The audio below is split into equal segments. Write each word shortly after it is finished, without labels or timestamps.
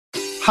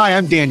Hi,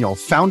 I'm Daniel,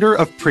 founder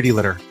of Pretty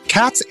Litter.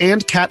 Cats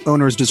and cat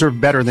owners deserve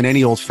better than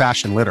any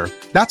old-fashioned litter.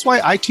 That's why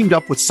I teamed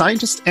up with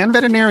scientists and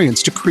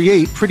veterinarians to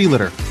create Pretty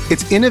Litter.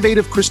 Its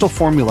innovative crystal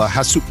formula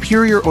has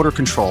superior odor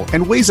control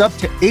and weighs up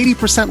to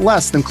 80%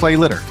 less than clay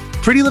litter.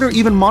 Pretty Litter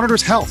even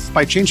monitors health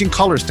by changing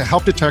colors to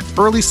help detect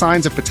early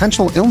signs of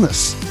potential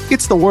illness.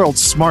 It's the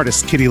world's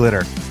smartest kitty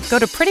litter. Go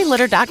to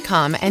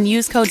prettylitter.com and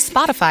use code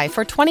SPOTIFY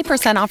for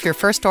 20% off your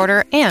first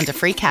order and a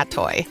free cat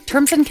toy.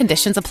 Terms and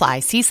conditions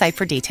apply. See site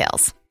for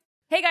details.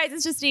 Hey guys,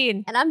 it's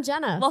Justine. And I'm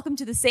Jenna. Welcome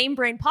to the Same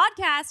Brain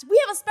Podcast. We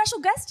have a special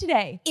guest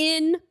today.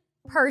 In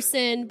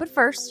person. But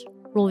first,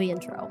 roll the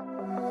intro.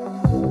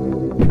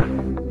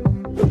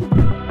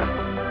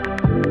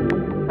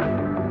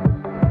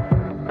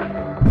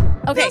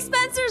 Okay. Phil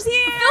Spencer's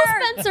here.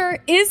 Phil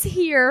Spencer is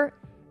here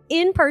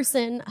in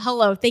person.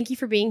 Hello. Thank you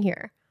for being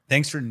here.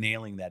 Thanks for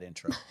nailing that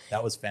intro.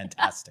 That was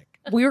fantastic.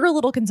 We were a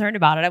little concerned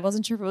about it. I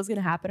wasn't sure if it was going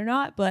to happen or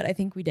not, but I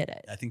think we did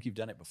it. I think you've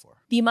done it before.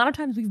 The amount of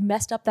times we've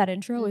messed up that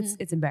intro, it's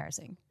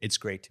embarrassing. It's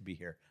great to be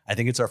here. I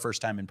think it's our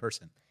first time in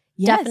person.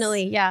 Yes.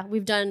 Definitely. Yeah.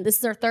 This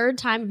is our third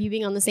time of you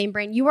being on the Same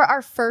Brain. You were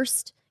our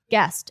first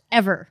guest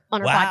ever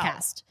on our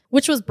podcast,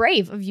 which was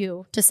brave of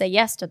you to say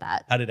yes to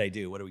that. How did I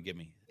do? What do we give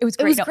me? It was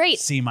It great. was great.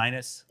 C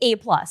minus? A+.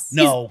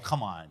 No,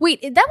 come on.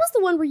 Wait, that was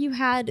the one where you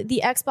had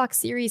the Xbox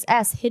Series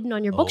S hidden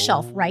on your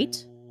bookshelf,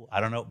 right? I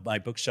don't know. My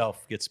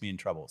bookshelf gets me in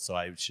trouble, so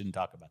I shouldn't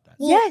talk about that.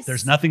 Yes.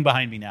 There's nothing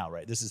behind me now,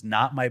 right? This is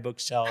not my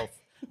bookshelf.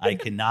 I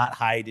cannot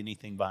hide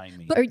anything behind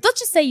me. But let's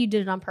just say you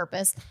did it on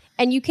purpose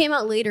and you came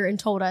out later and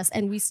told us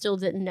and we still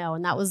didn't know.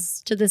 And that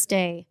was, to this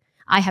day,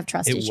 I have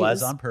trust issues. It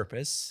was on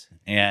purpose,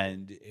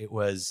 and it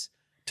was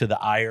to the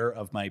ire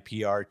of my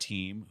PR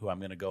team, who I'm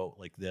going to go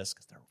like this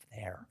because they're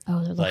there.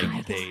 Oh, they're like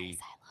looking.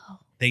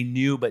 they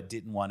knew but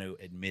didn't want to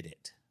admit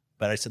it.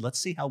 But I said, let's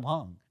see how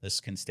long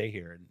this can stay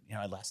here. And,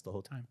 I last the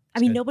whole time.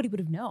 I mean, nobody would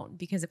have known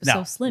because it was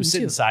so slim, it was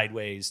sitting too.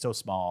 sideways, so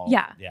small.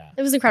 Yeah.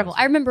 It was incredible.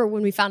 I remember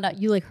when we found out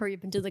you hurry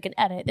up and did an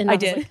edit. And I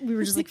was did. we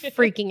were just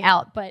freaking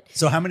out. But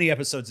So how many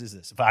episodes is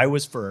this? If I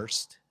was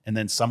first and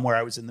then somewhere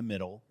I was in the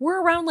middle.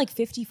 We're around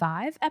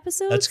 55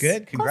 episodes. That's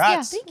good. Close,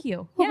 Congrats. yeah, thank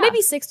you. well,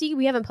 maybe 60.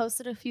 We haven't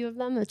posted a few of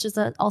them, which is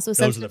also a Those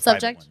are sensitive the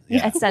private subject. ones.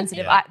 Yeah. It's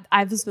sensitive. Yeah.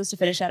 I was supposed to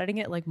finish editing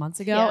it months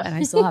ago, Yeah. and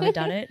I still haven't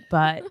done it,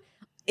 but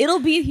it'll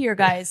be here,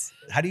 guys.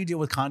 How do you deal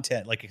with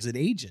content? Because it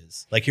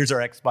ages. Here's our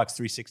Xbox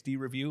 360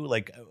 review.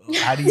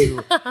 How do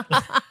you...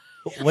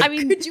 I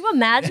mean, could you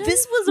imagine?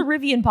 This was a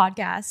Rivian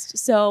podcast,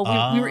 so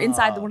we were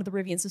inside one of the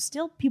Rivians, so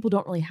still people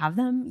don't really have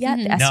them yet,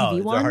 the SUV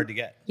No, one. they're hard to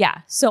get.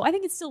 Yeah, so I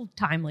think it's still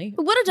timely.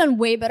 We would have done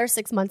way better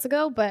 6 months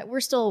ago, but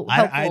we're still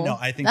hopeful. I know.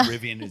 I think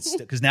Rivian is...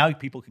 Because now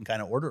people can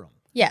kind of order them.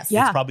 Yes.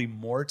 Yeah. It's probably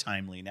more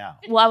timely now.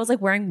 Well, I was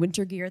wearing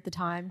winter gear at the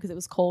time because it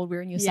was cold. We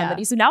were in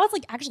Yosemite. Yeah. So now it's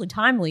actually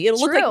timely. It'll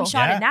look like we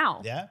shot it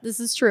now. Yeah.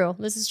 This is true.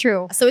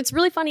 So it's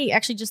really funny,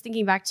 actually, just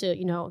thinking back to,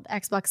 the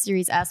Xbox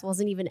Series S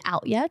wasn't even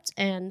out yet.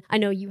 And I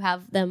know you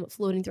have them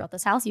floating throughout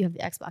this house. You have the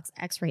Xbox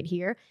X right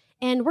here.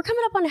 And we're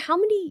coming up on how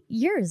many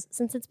years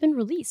since it's been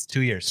released?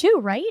 2 years. 2,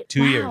 right?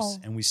 2 Wow. years.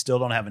 And we still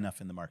don't have enough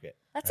in the market.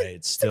 That's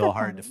it's a still good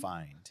hard point. to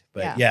find.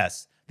 But Yeah.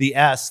 yes, the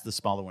S, the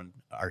smaller one,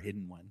 our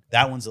hidden one,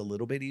 that one's a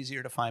little bit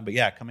easier to find. But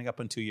yeah, coming up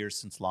on 2 years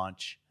since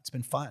launch, it's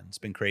been fun. It's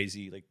been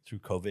crazy. Through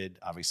COVID,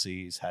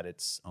 obviously, has had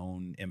its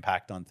own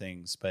impact on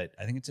things. But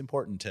I think it's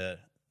important to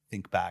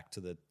think back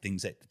to the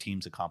things that the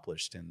team's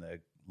accomplished in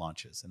the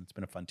launches. And it's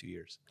been a fun 2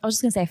 years. I was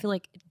just going to say, I feel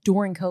like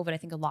during COVID, I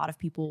think a lot of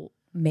people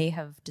may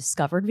have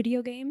discovered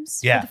video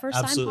games for the first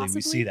absolutely. time, possibly.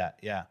 We see that.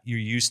 Yeah. You're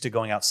used to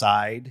going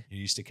outside.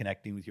 You're used to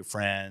connecting with your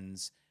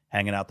friends,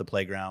 hanging out the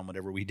playground,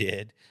 whatever we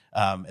did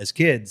as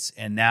kids.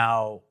 And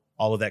now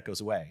all of that goes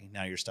away.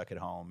 Now you're stuck at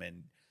home,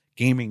 and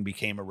gaming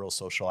became a real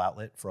social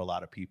outlet for a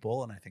lot of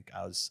people. And I think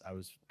I was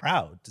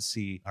proud to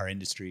see our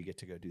industry get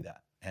to go do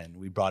that. And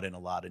we brought in a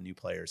lot of new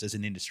players as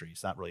an industry.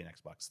 It's not really an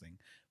Xbox thing,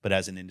 but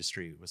as an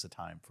industry, it was a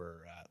time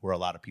for where a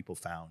lot of people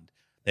found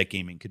that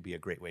gaming could be a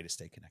great way to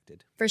stay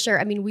connected. For sure.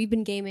 I mean, we've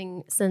been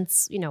gaming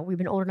since, we've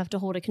been old enough to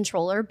hold a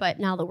controller, but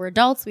now that we're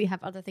adults, we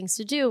have other things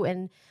to do.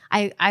 And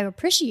I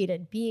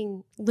appreciated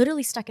being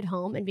literally stuck at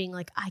home and being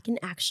I can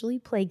actually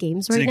play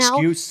games right now.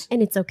 Excuse.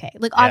 And it's okay.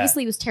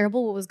 Obviously it was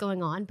terrible what was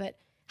going on, but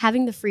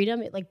having the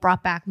freedom, it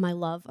brought back my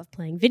love of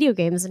playing video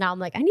games. And now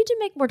I'm I need to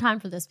make more time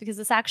for this because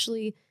this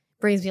actually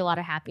brings me a lot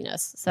of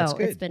happiness. So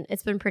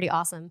it's been pretty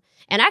awesome.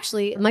 And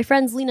actually, my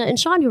friends Lena and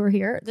Sean, who are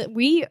here, that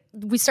we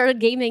started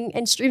gaming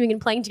and streaming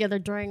and playing together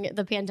during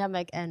the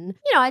pandemic. And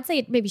I'd say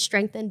it maybe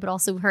strengthened, but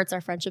also hurts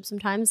our friendship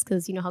sometimes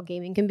because you know how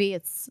gaming can be.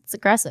 It's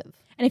aggressive.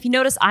 And if you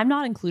notice, I'm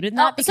not included in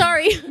that. Oh,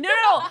 sorry.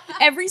 No.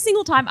 Every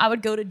single time I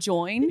would go to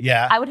join,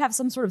 I would have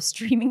some sort of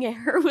streaming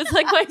error with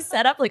my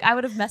setup. I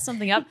would have messed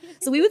something up.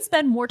 So we would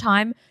spend more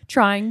time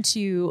trying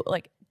to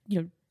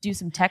do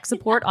some tech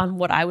support on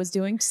what I was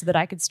doing so that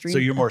I could stream. So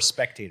you're more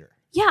spectator.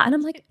 Yeah. And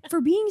I'm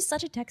for being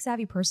such a tech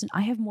savvy person,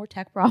 I have more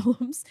tech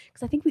problems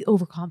because I think we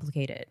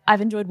overcomplicate it.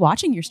 I've enjoyed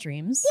watching your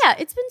streams. Yeah,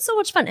 it's been so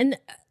much fun. And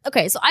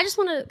okay, so I just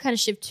want to kind of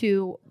shift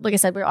to, like I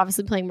said, we're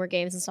obviously playing more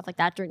games and stuff like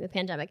that during the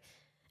pandemic.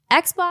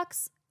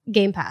 Xbox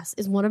Game Pass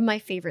is one of my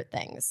favorite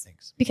things.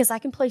 Thanks. Because I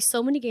can play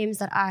so many games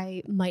that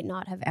I might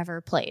not have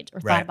ever played or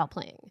thought about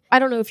playing. I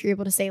don't know if you're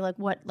able to say like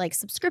what like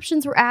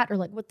subscriptions we're at or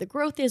like what the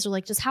growth is or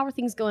like just how are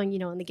things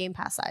going, on the Game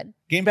Pass side?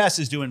 Game Pass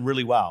is doing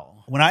really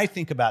well. When I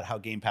think about how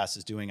Game Pass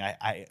is doing,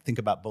 I think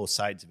about both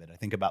sides of it. I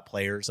think about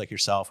players like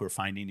yourself who are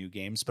finding new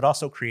games, but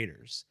also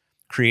creators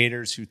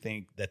who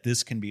think that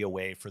this can be a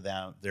way for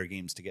their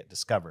games to get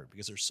discovered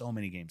because there's so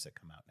many games that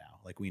come out now.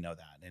 Like we know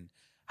that. And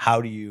how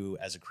do you,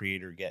 as a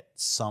creator, get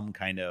some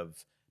kind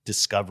of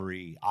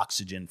discovery,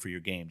 oxygen for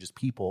your game, just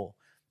people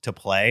to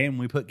play? And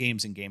we put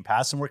games in Game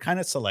Pass, and we're kind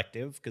of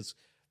selective because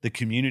the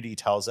community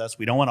tells us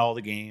we don't want all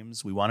the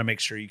games. We want to make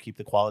sure you keep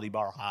the quality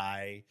bar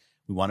high.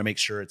 We want to make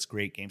sure it's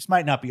great games.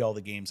 Might not be all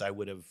the games I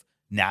would have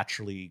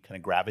naturally kind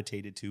of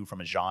gravitated to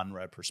from a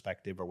genre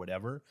perspective or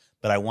whatever,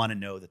 but I want to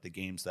know that the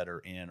games that are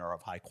in are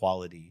of high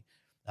quality.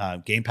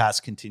 Game Pass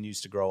continues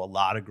to grow, a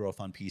lot of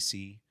growth on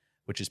PC,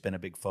 which has been a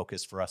big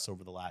focus for us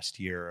over the last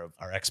year. Of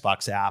our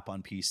Xbox app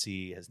on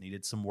PC has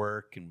needed some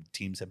work, and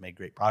teams have made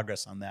great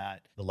progress on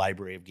that. The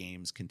library of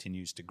games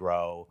continues to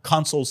grow.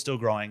 Console's still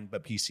growing,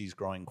 but PC's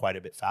growing quite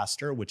a bit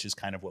faster, which is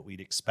kind of what we'd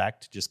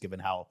expect, just given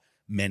how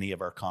many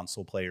of our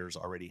console players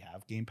already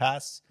have Game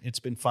Pass. It's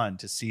been fun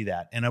to see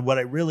that. And what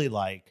I really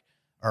like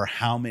are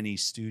how many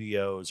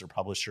studios or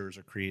publishers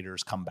or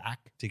creators come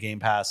back to Game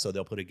Pass. So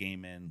they'll put a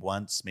game in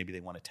once, maybe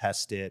they want to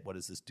test it. What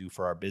does this do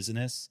for our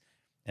business?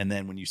 And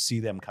then when you see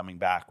them coming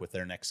back with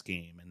their next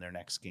game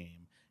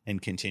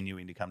and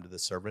continuing to come to the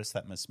service,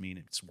 that must mean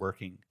it's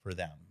working for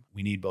them.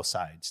 We need both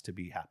sides to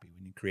be happy.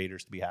 We need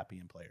creators to be happy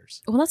and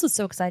players. Well, that's what's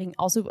so exciting.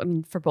 Also, I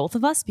mean, for both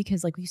of us,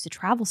 because like we used to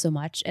travel so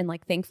much, and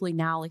like thankfully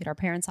now, like at our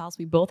parents' house,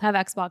 we both have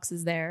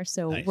Xboxes there,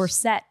 so We're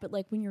set. But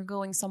like when you're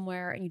going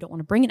somewhere and you don't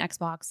want to bring an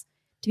Xbox,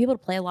 to be able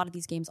to play a lot of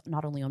these games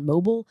not only on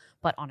mobile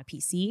but on a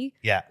PC,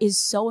 is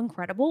so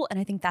incredible. And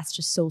I think that's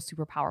just so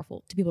super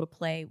powerful to be able to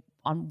play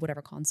on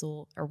whatever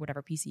console or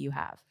whatever PC you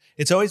have.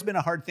 It's always been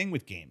a hard thing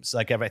with games.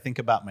 Like if I think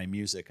about my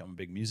music, I'm a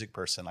big music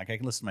person. Like I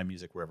can listen to my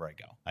music wherever I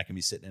go. I can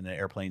be sitting in an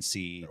airplane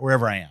seat,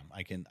 wherever I am.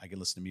 I can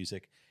listen to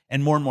music.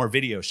 And more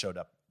video showed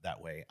up that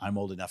way. I'm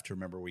old enough to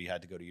remember where you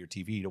had to go to your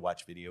TV to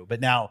watch video.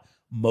 But now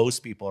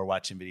most people are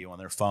watching video on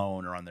their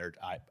phone or on their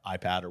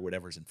iPad or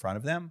whatever's in front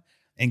of them.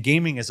 And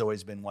gaming has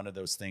always been one of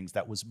those things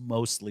that was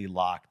mostly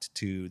locked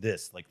to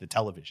this, like the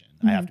television.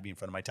 Mm-hmm. I have to be in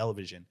front of my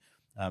television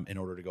in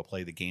order to go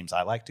play the games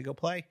I like to go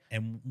play,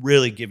 and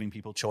really giving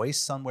people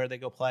choice on where they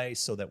go play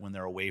so that when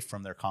they're away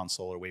from their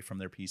console or away from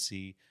their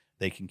PC,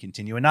 they can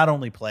continue and not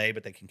only play,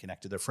 but they can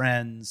connect to their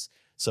friends.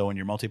 So in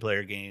your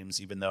multiplayer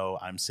games, even though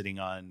I'm sitting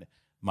on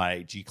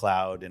my G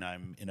Cloud and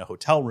I'm in a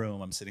hotel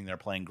room, I'm sitting there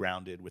playing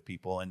Grounded with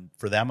people. And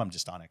for them, I'm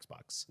just on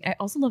Xbox. I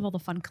also love all the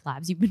fun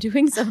collabs you've been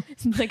doing. So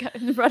like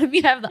in front of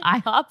me, I have the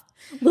IHOP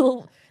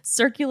little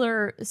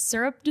circular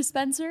syrup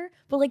dispenser.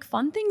 But like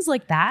fun things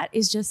like that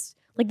is just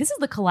like, this is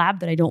the collab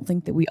that I don't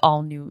think that we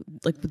all knew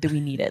like that we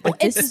needed. Like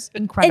this is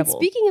incredible.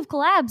 And speaking of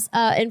collabs,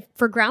 and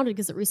for Grounded,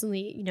 because it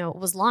recently,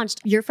 was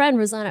launched, your friend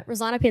Rosanna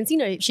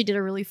Pansino, she did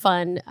a really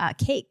fun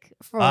cake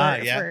for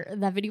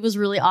that video. Was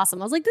really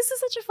awesome. I was like, this is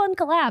such a fun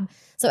collab.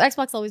 So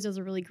Xbox always does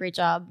a really great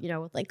job,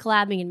 with like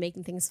collabing and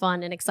making things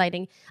fun and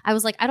exciting. I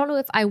was like, I don't know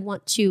if I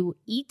want to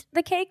eat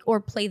the cake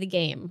or play the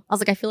game. I was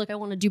like, I feel like I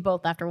want to do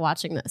both after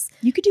watching this.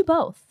 You could do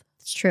both.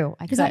 It's true.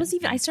 Because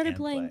I started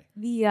playing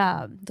the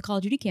Call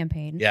of Duty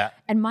campaign. Yeah.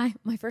 And my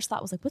first thought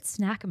was like, what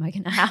snack am I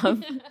going to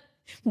have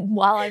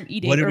while I'm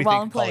eating what did or we while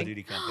think I'm of Call playing? of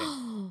Duty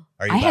campaign?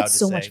 Are you I allowed had to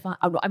so say? much fun.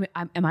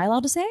 Am I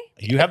allowed to say?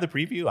 You have the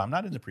preview. I'm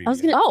not in the preview. I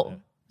was going to.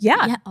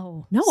 Yeah.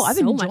 Oh, no, I've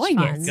been enjoying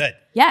it. Good.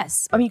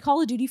 Yes. I mean,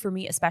 Call of Duty for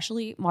me,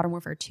 especially Modern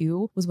Warfare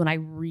 2, was when I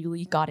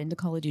really got into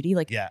Call of Duty.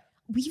 Like,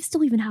 we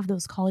still even have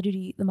those Call of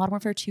Duty, the Modern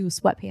Warfare 2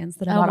 sweatpants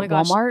that I bought at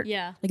Walmart.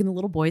 Yeah. Like in the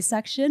little boys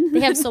section.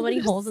 They have so many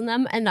holes in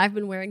them, and I've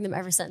been wearing them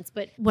ever since.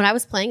 But when I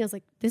was playing, I was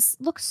like, this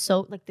looks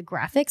so, like the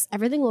graphics,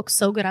 everything looks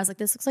so good. I was like,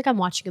 this looks like I'm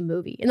watching a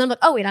movie. And then I'm like,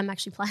 oh, wait, I'm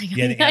actually playing.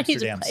 Yeah, the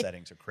Amsterdam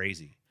settings are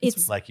crazy.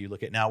 It's like you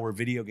look at now where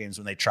video games,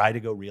 when they try to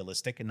go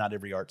realistic, and not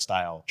every art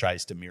style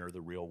tries to mirror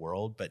the real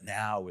world. But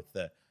now with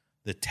the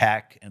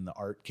tech and the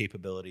art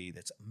capability,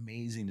 that's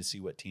amazing to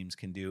see what teams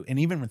can do. And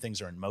even when things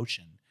are in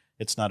motion,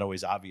 it's not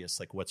always obvious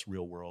like what's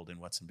real world and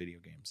what's in video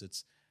games.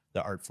 It's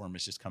the art form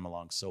has just come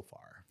along so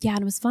far. Yeah,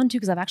 and it was fun too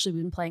because I've actually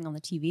been playing on the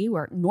TV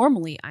where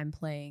normally I'm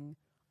playing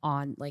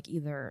on like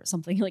either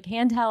something like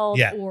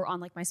handheld or on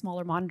like my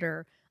smaller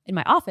monitor in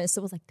my office. So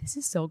it was like, this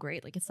is so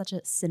great. Like it's such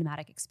a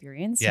cinematic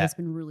experience. So it's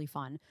been really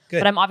fun. Good.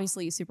 But I'm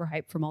obviously super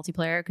hyped for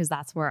multiplayer because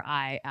that's where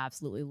I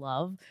absolutely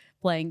love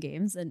playing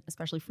games, and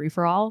especially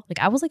free-for-all. Like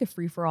I was like a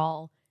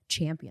free-for-all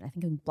champion, I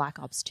think, in Black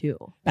Ops 2.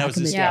 Now, is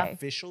this the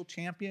official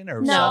champion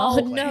or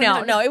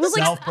self-proclaimed? No. It was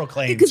like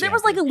self-proclaimed because there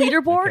was like a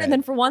leaderboard, and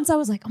then for once I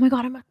was like, oh my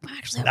god, I'm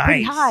actually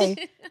pretty high,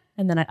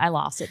 and then I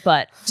lost it.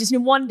 But just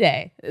in one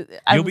day,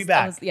 you'll be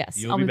back.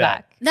 I'll be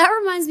back. That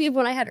reminds me of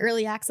when I had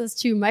early access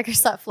to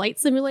Microsoft Flight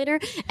Simulator,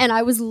 and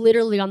I was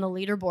literally on the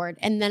leaderboard,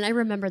 and then I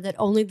remember that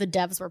only the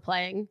devs were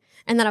playing,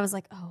 and then I was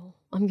like, oh.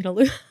 I'm gonna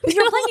lose.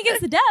 You're playing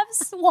against the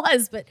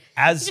devs. But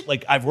as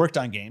like I've worked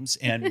on games,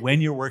 and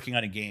when you're working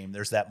on a game,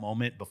 there's that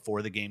moment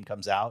before the game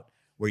comes out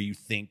where you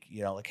think,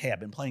 like, hey, I've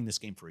been playing this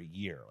game for a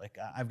year. Like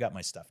I've got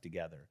my stuff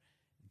together.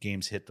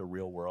 Games hit the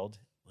real world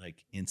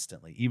like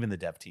instantly. Even the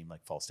dev team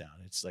like falls down.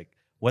 It's like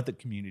what the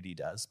community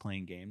does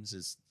playing games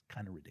is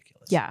kind of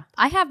ridiculous. Yeah.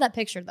 I have that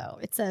picture though.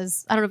 It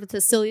says, I don't know if it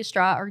says Celia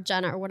Straw or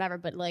Jenna or whatever,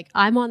 but like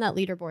I'm on that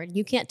leaderboard.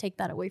 You can't take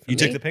that away from me. You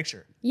took the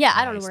picture. Yeah. Nice.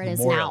 I don't know where it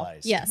is now.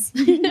 Yes.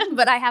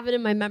 But I have it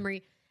in my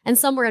memory and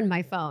somewhere in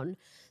my phone.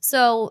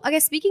 So I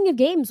guess speaking of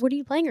games, what are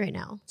you playing right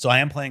now? So I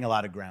am playing a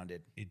lot of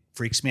Grounded. It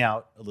freaks me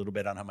out a little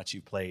bit on how much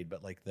you've played,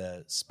 but like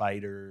the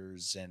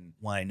spiders and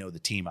I know the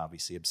team,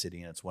 obviously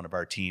Obsidian, it's one of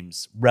our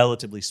teams,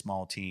 relatively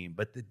small team,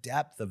 but the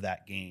depth of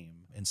that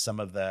game and some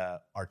of the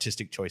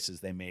artistic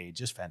choices they made,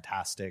 just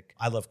fantastic.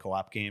 I love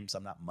co-op games.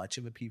 I'm not much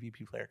of a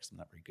PvP player because I'm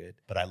not very good,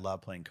 but I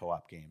love playing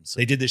co-op games. So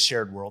they did this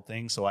shared world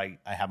thing. So I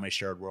have my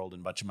shared world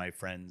and a bunch of my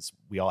friends,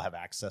 we all have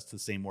access to the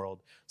same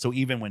world. So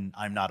even when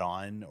I'm not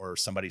on or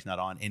somebody's not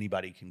on,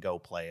 anybody can go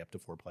play up to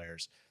 4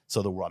 players.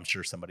 So I'm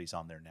sure somebody's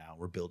on there now.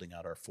 We're building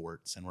out our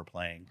forts and we're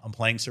playing. I'm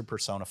playing some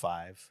Persona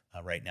 5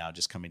 right now,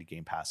 just coming to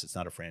Game Pass. It's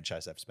not a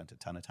franchise I've spent a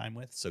ton of time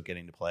with. So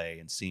getting to play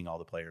and seeing all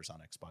the players on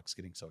Xbox,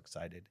 getting so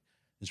excited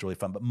is really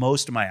fun. But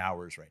most of my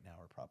hours right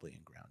now are probably in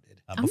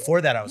Grounded.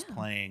 Before that, I was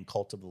playing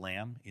Cult of the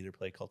Lamb. Either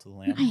play Cult of the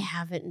Lamb? I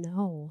haven't,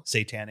 no.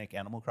 Satanic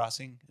Animal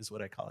Crossing is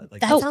what I call it.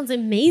 Like that sounds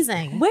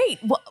amazing. Wait,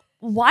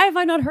 why have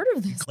I not heard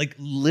of this? Like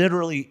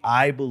literally,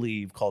 I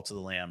believe Cult of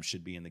the Lamb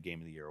should be in the Game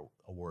of the Year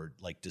award,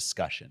 like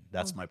discussion.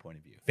 That's my point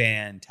of view.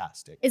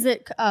 Fantastic. Is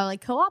it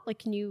like co-op? Like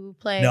can you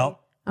play? No,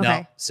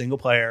 single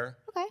player.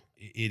 Okay.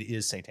 It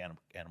is Satanic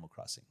Animal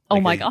Crossing.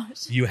 Like my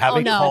gosh. You have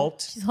a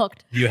cult. She's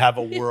hooked. You have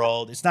a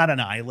world. It's not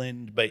an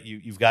island, but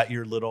you've got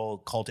your little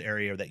cult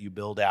area that you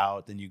build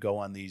out. Then you go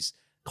on these,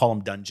 call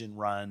them dungeon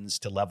runs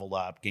to level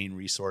up, gain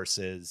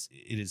resources.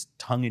 It is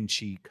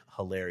tongue-in-cheek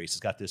hilarious. It's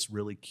got this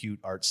really cute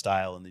art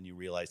style, and then you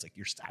realize like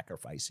you're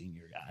sacrificing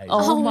your guys.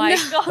 Oh my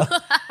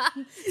God.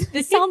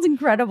 This sounds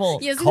incredible.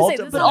 Yeah,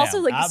 but also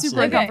like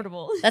super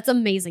uncomfortable. That's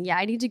amazing. Yeah,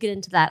 I need to get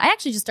into that. I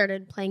actually just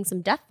started playing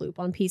some Deathloop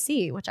on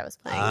PC, which I was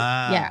playing.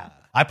 Yeah.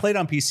 I played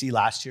on PC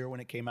last year when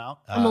it came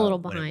out. I'm a little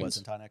behind. When it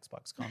wasn't on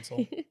Xbox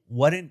console.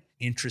 What an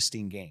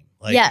interesting game.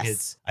 Like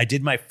yes. I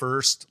did my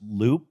first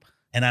loop.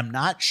 And I'm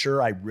not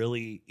sure I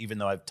really, even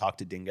though I've talked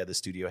to Dinga, the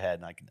studio head,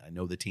 and I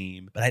know the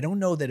team, but I don't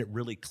know that it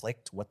really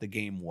clicked what the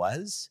game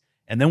was.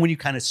 And then when you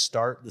kind of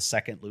start the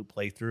second loop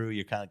playthrough,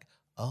 you're kind of like,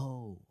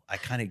 oh, I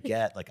kind of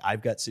get, like,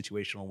 I've got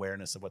situational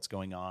awareness of what's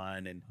going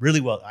on. And really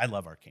well, I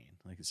love Arcane.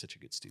 Like, it's such a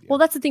good studio. Well,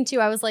 that's the thing, too.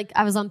 I was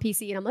on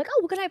PC, and I'm like, oh,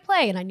 what can I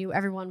play? And I knew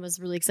everyone was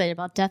really excited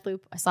about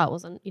Deathloop. I saw it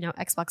was on,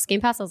 Xbox Game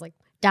Pass. I was like,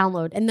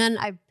 download. And then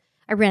I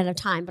ran out of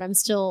time, but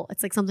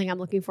it's like something I'm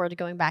looking forward to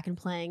going back and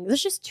playing.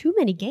 There's just too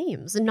many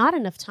games and not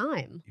enough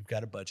time. You've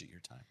got to budget your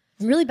time.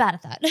 I'm really bad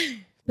at that.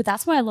 But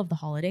that's why I love the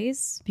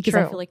holidays, because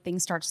I feel like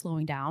things start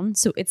slowing down.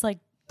 So it's like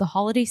the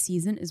holiday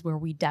season is where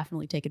we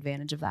definitely take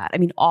advantage of that. I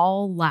mean,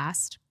 all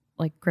last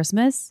like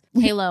Christmas,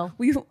 Halo.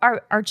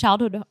 Our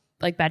childhood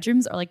like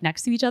bedrooms are like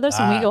next to each other.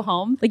 So when we go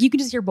home, like you can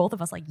just hear both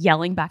of us like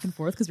yelling back and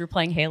forth because we're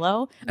playing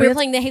Halo. We were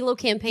playing the Halo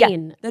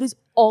campaign. Yeah, that is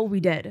all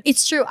we did.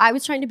 It's true. I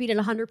was trying to beat it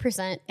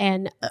 100%.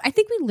 And I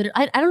think we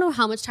literally, I don't know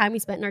how much time we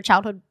spent in our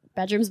childhood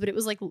bedrooms, but it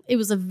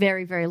was a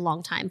very, very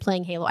long time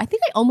playing Halo. I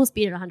think I almost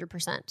beat it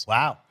 100%.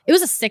 Wow. It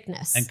was a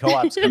sickness. And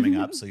co-op's coming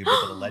up. So you've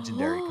got the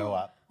legendary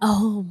co-op.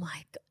 Oh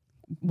my God.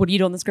 What are you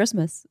doing this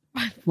Christmas?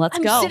 Let's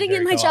go. I'm sitting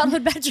in my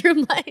childhood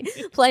bedroom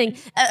playing.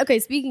 Okay,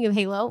 speaking of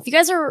Halo, if you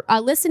guys are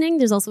listening,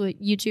 there's also a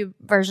YouTube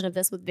version of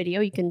this with video.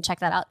 You can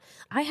check that out.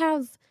 I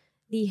have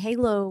the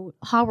Halo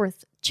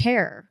Haworth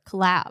chair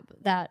collab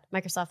that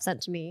Microsoft sent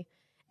to me,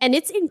 and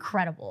it's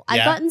incredible. Yeah.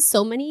 I've gotten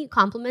so many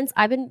compliments.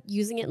 I've been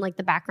using it in like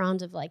the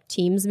background of like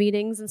Teams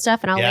meetings and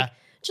stuff, and I'll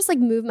just like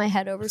move my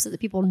head over so that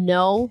people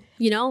know,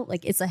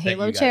 like it's a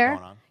Halo chair.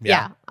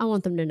 Yeah, I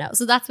want them to know.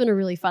 So that's been a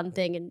really fun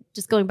thing. And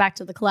just going back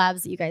to the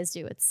collabs that you guys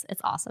do, it's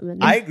awesome.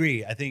 And I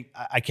agree. I think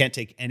I can't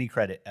take any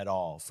credit at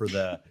all for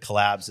the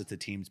collabs that the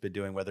team's been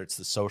doing, whether it's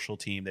the social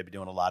team. They've been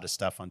doing a lot of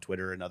stuff on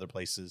Twitter and other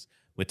places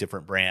with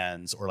different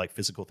brands, or like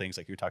physical things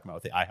like you're talking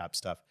about with the IHOP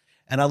stuff.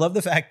 And I love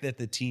the fact that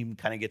the team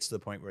kind of gets to the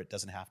point where it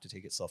doesn't have to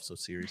take itself so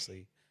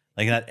seriously.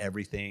 Like not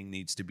everything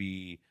needs to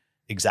be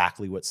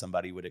exactly what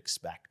somebody would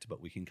expect,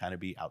 but we can kind of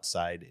be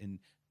outside and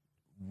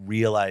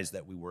realize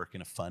that we work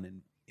in a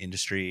fun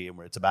industry, and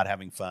where it's about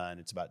having fun.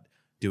 It's about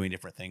doing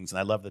different things. And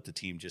I love that the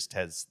team just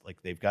has,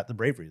 like, they've got the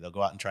bravery. They'll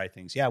go out and try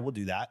things. Yeah, we'll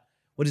do that.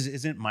 What is it?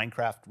 Isn't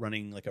Minecraft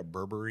running like a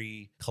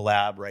Burberry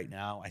collab right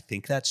now? I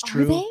think that's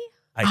true. Are they?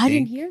 I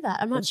didn't hear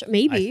that. I'm not sure.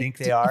 Maybe. I think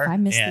they are. If I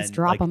miss this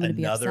drop, like, I'm going to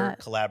be upset. Another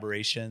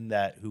collaboration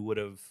that who would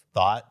have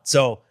thought?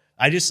 So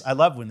I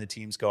love when the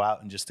teams go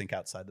out and just think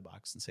outside the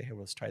box and say, hey,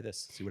 well, let's try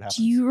this, see what happens.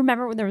 Do you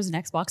remember when there was an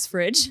Xbox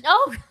fridge?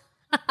 No.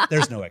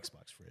 There's no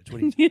Xbox fridge.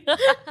 What are you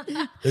talking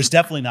about? There's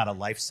definitely not a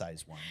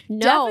life-size one.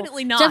 No,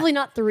 definitely not. Definitely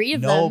not 3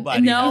 of them.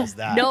 Nobody has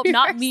that. Nope,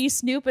 not me,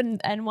 Snoop,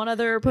 and one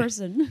other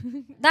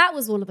person. That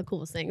was one of the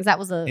coolest things. That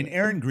was And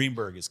Aaron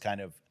Greenberg is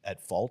kind of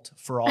at fault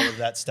for all of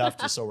that stuff,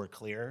 just so we're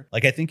clear.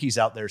 Like, I think he's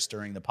out there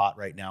stirring the pot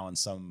right now on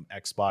some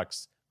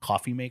Xbox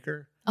coffee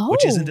maker,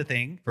 which isn't a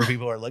thing for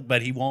people who are like,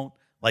 but he won't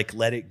like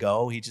let it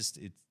go.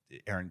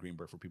 Aaron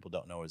Greenberg, for people who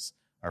don't know, is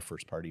our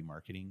first party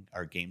marketing,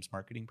 our games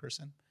marketing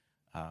person.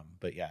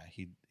 But yeah,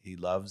 he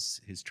loves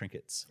his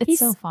trinkets. It's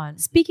so fun.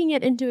 Speaking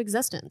it into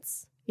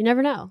existence. You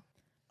never know.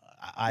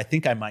 I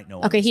think I might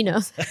know. Okay, he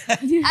knows.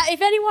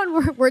 If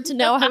anyone were to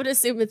know, I would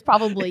assume it's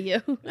probably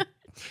you.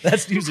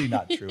 That's usually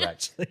not true,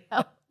 actually.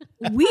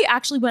 We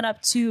actually went up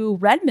to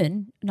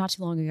Redmond not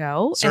too long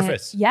ago.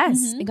 Surface.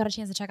 And got a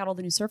chance to check out all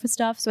the new Surface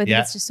stuff. So I think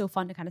it's just so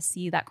fun to kind of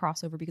see that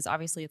crossover, because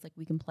obviously it's like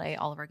we can play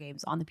all of our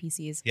games on the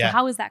PCs. Yeah. So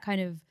how is that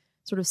kind of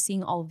sort of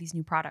seeing all of these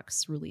new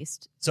products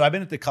released? So I've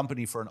been at the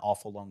company for an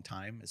awful long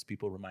time, as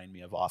people remind me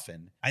of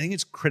often. I think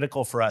it's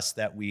critical for us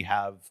that we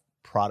have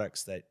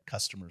products that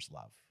customers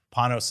love.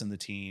 Panos and the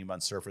team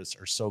on Surface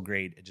are so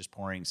great at just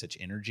pouring such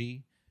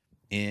energy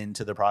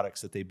into the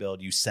products that they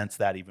build. You sense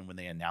that even when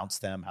they announce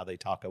them, how they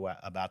talk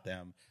about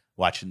them.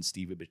 Watching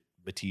Steve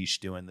Batish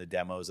doing the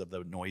demos of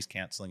the noise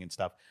canceling and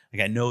stuff.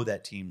 Like, I know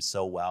that team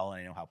so well,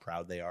 and I know how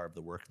proud they are of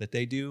the work that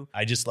they do.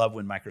 I just love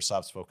when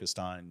Microsoft's focused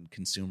on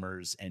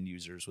consumers and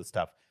users with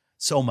stuff.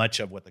 So much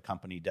of what the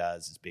company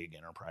does is big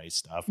enterprise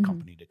stuff,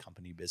 company to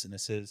company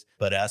businesses.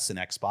 But us and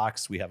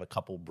Xbox, we have a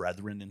couple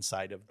brethren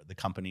inside of the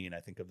company, and I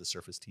think of the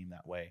Surface team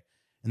that way.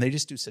 And they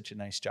just do such a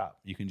nice job.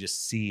 You can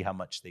just see how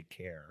much they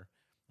care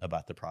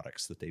about the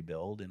products that they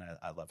build, and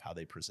I love how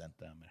they present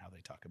them and how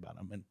they talk about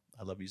them, and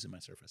I love using my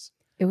Surface.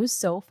 It was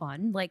so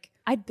fun. Like,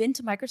 I'd been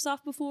to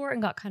Microsoft before and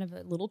got kind of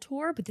a little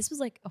tour, but this was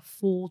like a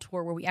full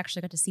tour where we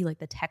actually got to see like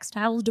the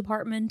textiles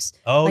department.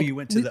 Oh, like, you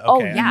went to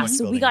the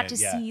so we got to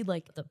see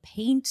like the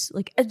paint,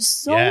 like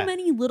so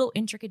many little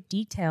intricate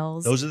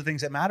details. Those are the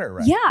things that matter,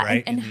 right? Yeah,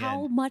 right? and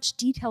how much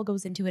detail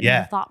goes into it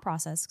in the thought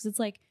process, because it's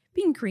like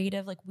being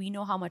creative, like we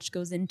know how much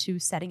goes into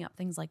setting up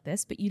things like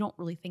this, but you don't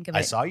really think of it.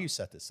 I saw you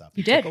set this up.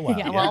 You did?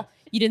 Yeah, well,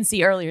 you didn't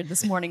see earlier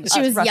this morning.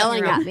 She was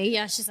yelling at me.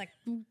 Yeah, she's like,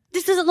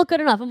 this doesn't look good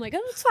enough. I'm like,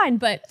 oh, it's fine.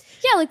 But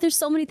yeah, like there's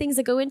so many things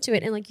that go into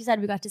it. And like you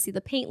said, we got to see the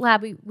paint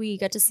lab. We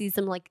got to see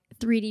some like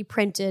 3D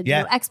printed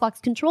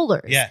Xbox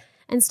controllers. Yeah.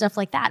 And stuff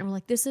like that. And we're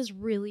like, this is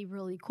really,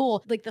 really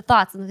cool. Like the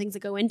thoughts and the things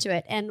that go into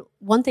it. And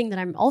one thing that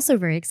I'm also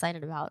very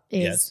excited about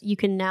is you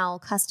can now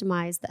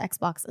customize the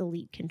Xbox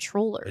Elite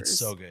controllers. It's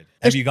so good.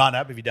 Have you gone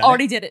up? Have you done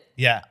Already did it.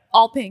 Yeah.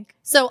 All pink.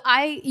 So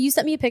you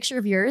sent me a picture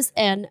of yours,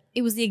 and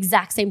it was the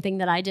exact same thing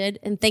that I did.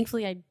 And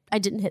thankfully I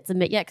didn't hit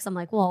submit yet, because I'm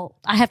like, well,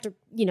 I have to,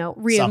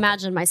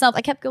 reimagine myself.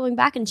 I kept going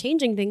back and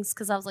changing things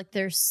because I was like,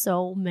 there's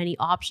so many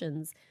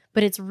options.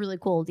 But it's really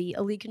cool. The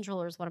Elite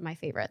controller is one of my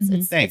favorites.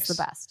 It's the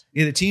best.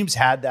 Yeah, the team's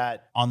had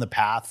that on the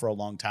path for a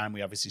long time.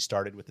 We obviously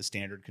started with the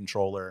standard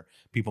controller.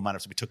 People might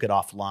have said we took it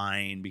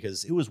offline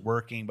because it was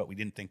working, but we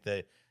didn't think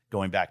that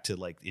going back to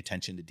like the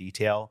attention to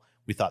detail,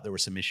 we thought there were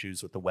some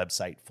issues with the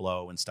website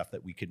flow and stuff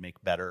that we could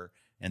make better.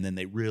 And then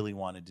they really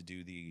wanted to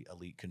do the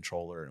Elite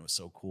controller, and it was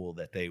so cool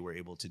that they were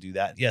able to do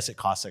that. Yes, it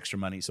costs extra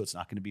money, so it's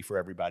not going to be for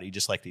everybody,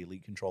 just like the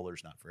Elite controller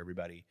is not for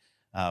everybody.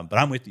 But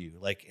I'm with you.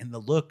 Like, in the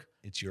look,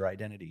 it's your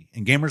identity.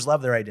 And gamers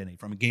love their identity,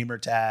 from a gamer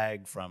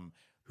tag, from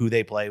who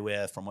they play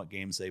with, from what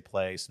games they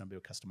play. So nobody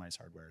will customize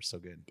hardware. It's so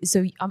good.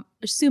 So I'm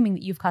assuming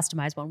that you've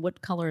customized one.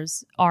 What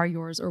colors are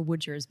yours, or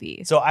would yours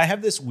be? So I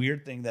have this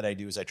weird thing that I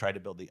do is I try to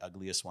build the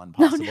ugliest one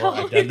possible. No.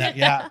 I've done that.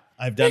 Yeah,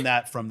 I've done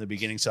that from the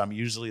beginning. So I'm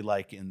usually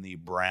like in the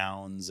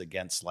browns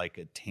against like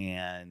a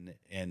tan,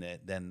 and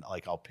then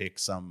like I'll pick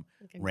some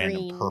like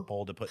random green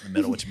purple to put in the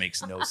middle, which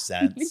makes no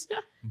sense.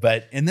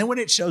 And then when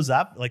it shows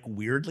up, like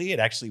weirdly, it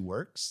actually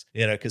works.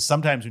 Because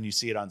sometimes when you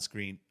see it on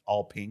screen,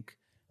 all pink,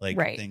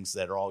 things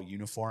that are all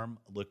uniform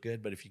look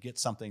good. But if you get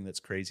something that's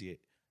crazy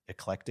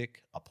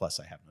eclectic, plus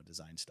I have no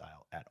design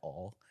style at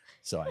all.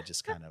 So I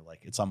just kind of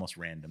like, it's almost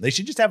random. They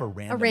should just have a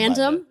random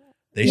button.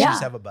 They should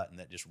just have a button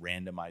that just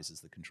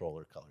randomizes the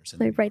controller colors.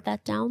 Can I write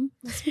that down?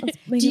 Do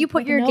you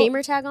put your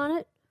gamer tag on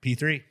it?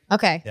 P3.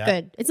 Okay,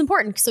 good. It's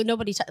important, so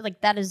nobody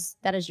that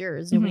is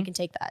yours. Nobody can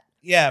take that.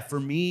 Yeah, for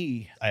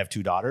me, I have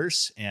 2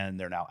 daughters, and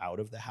they're now out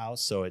of the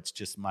house. So it's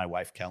just my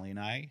wife, Kelly, and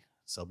I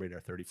celebrated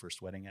our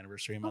 31st wedding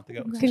anniversary a month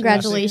ago.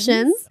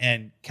 Congratulations.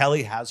 And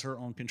Kelly has her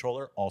own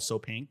controller, also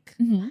pink,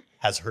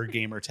 has her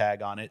gamer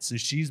tag on it. So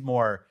she's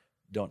more,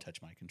 don't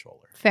touch my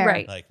controller. Fair.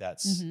 Right. Like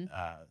that's,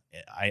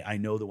 I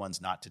know the ones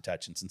not to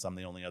touch. And since I'm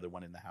the only other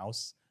one in the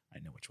house, I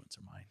know which ones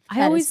are mine.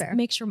 I always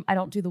make sure I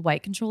don't do the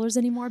white controllers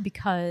anymore,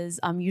 because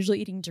I'm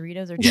usually eating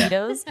Doritos or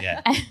Cheetos.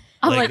 Yeah.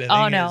 I'm like,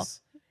 oh no.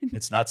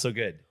 It's not so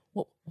good.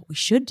 Well, what we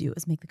should do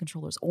is make the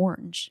controllers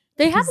orange.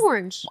 They have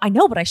orange. I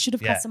know, but I should have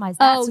customized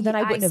that, so then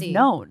I wouldn't have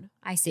known.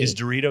 I see. Is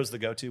Doritos the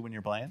go-to when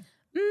you're playing?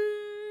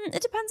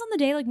 It depends on the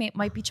day. Like, it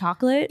might be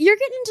chocolate. You're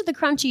getting into the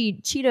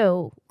crunchy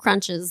Cheeto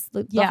crunches,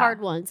 the hard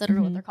ones. I don't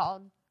know what they're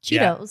called.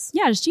 Cheetos.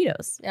 Yeah, just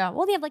Cheetos. Yeah.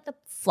 Well, they have like the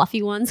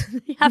fluffy ones.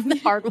 They have the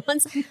hard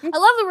ones. I love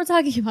that we're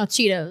talking about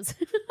Cheetos.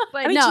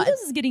 But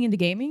Cheetos is getting into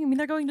gaming. I mean,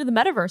 they're going to the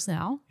metaverse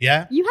now.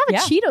 Yeah. You have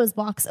a Cheetos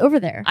box over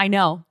there. I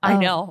know.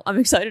 I'm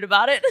excited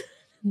about it.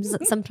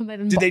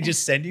 Did they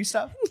just send you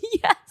stuff?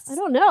 Yes. I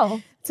don't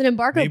know. It's an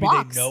embargo box.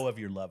 Maybe they know of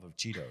your love of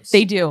Cheetos.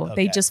 They do. Okay.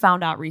 They just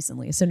found out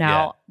recently. So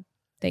now,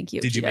 thank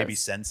you. Did you Cheetos. maybe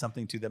send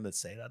something to them that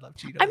say, I love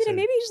Cheetos? I mean,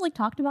 maybe just like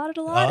talked about it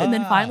a lot. And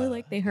then finally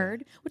like they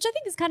heard, which I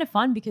think is kind of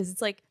fun because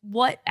it's like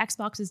what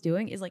Xbox is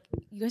doing is like,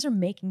 you guys are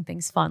making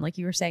things fun. Like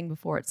you were saying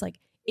before, it's like,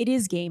 it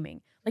is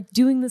gaming. Like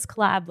doing this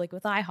collab like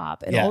with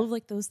IHOP and all of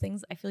like those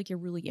things, I feel like you're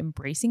really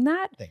embracing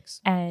that.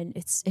 Thanks. And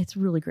it's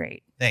really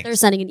great. Thanks. They're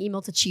sending an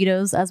email to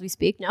Cheetos as we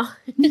speak now.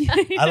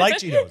 I like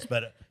Cheetos,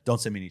 but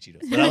don't send me any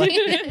Cheetos. But I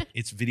like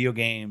it's video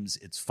games.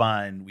 It's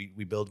fun.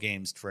 We build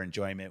games for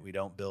enjoyment. We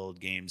don't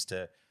build games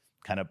to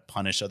kind of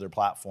punish other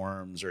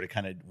platforms or to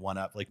kind of one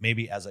up. Like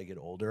maybe as I get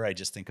older, I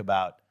just think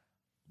about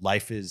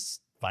life is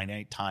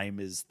finite. Time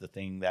is the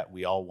thing that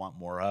we all want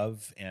more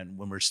of. And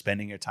when we're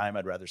spending our time,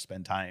 I'd rather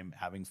spend time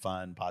having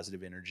fun,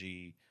 positive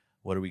energy.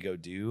 What do we go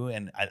do?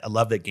 And I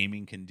love that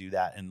gaming can do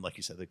that. And like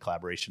you said, the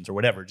collaborations or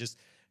whatever, just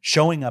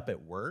showing up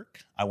at work.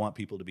 I want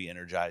people to be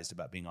energized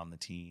about being on the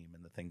team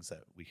and the things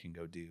that we can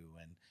go do.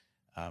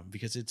 And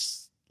because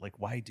it's like,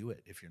 why do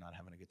it if you're not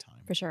having a good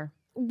time? For sure.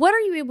 What are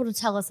you able to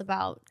tell us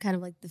about kind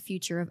of like the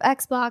future of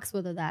Xbox,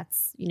 whether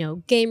that's,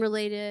 game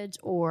related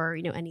or,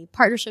 any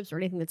partnerships or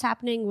anything that's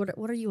happening?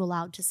 What are you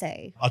allowed to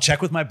say? I'll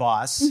check with my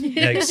boss,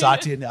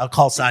 Satya. I'll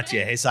call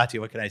Satya. Hey,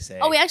 Satya, what can I say?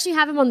 Oh, we actually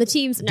have him on the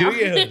Teams now. Do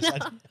you?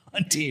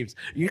 On Teams.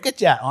 You get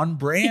that on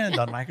brand,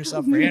 on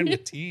Microsoft brand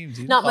with Teams.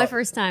 Not my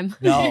first time.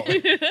 No.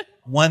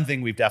 One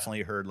thing we've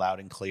definitely heard loud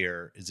and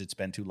clear is it's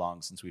been too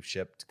long since we've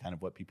shipped kind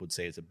of what people would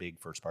say is a big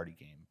first-party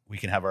game. We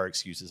can have our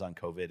excuses on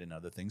COVID and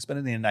other things, but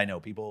in the end, I know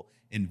people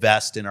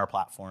invest in our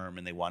platform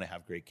and they want to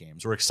have great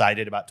games. We're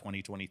excited about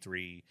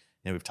 2023.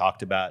 We've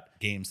talked about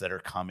games that are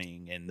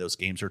coming and those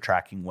games are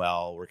tracking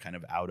well. We're kind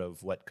of out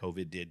of what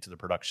COVID did to the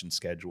production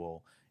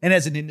schedule. And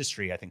as an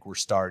industry, I think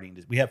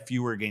we have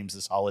fewer games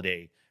this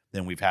holiday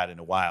than we've had in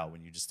a while.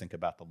 When you just think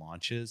about the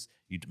launches,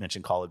 you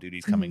mentioned Call of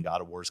Duty's coming, God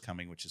of War's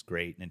coming, which is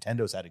great.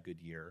 Nintendo's had a good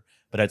year,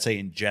 but I'd say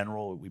in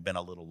general, we've been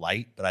a little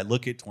light, but I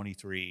look at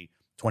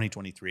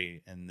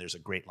 2023 and there's a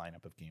great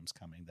lineup of games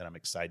coming that I'm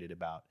excited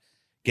about.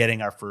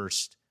 Getting our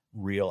first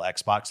real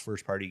Xbox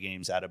first party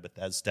games out of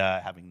Bethesda,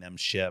 having them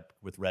ship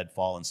with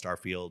Redfall and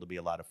Starfield will be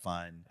a lot of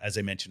fun. As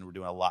I mentioned, we're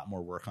doing a lot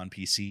more work on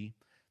PC.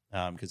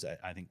 Because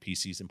I think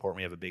PC is important.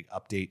 We have a big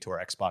update to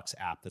our Xbox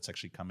app that's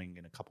actually coming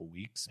in a couple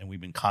weeks. And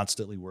we've been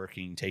constantly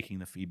working, taking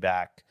the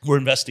feedback. We're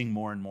investing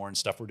more and more in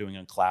stuff we're doing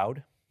on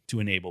cloud to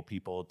enable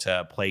people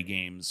to play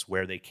games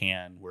where they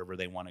can, wherever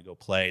they want to go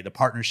play. The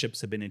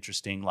partnerships have been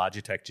interesting.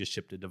 Logitech just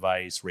shipped a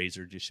device.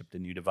 Razer just shipped a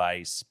new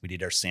device. We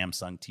did our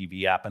Samsung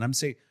TV app. And I'm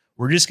saying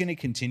we're just going to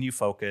continue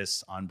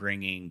focus on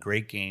bringing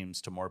great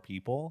games to more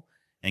people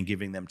and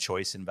giving them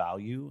choice and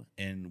value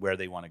in where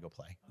they want to go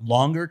play.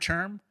 Longer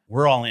term,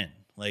 we're all in.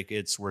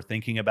 We're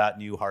thinking about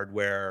new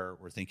hardware.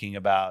 We're thinking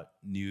about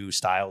new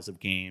styles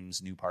of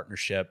games, new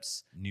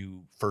partnerships,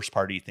 new first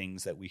party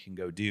things that we can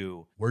go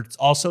do. We're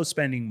also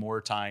spending more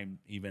time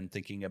even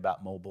thinking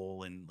about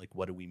mobile and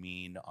what do we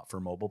mean for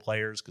mobile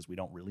players? Because we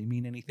don't really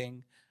mean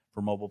anything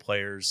for mobile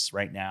players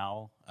right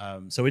now.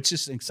 So it's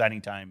just an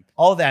exciting time.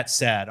 All of that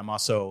said, I'm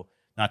also,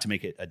 not to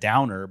make it a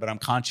downer, but I'm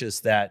conscious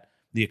that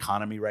the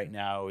economy right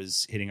now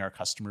is hitting our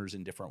customers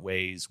in different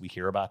ways. We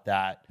hear about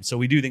that. So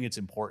we do think it's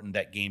important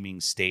that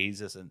gaming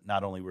stays as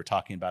not only we're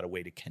talking about a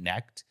way to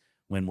connect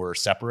when we're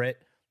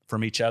separate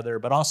from each other,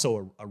 but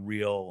also a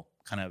real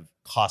kind of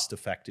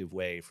cost-effective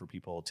way for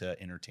people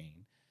to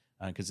entertain.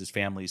 Because as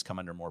families come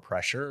under more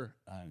pressure,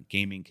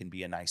 gaming can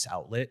be a nice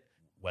outlet,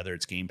 whether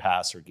it's Game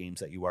Pass or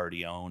games that you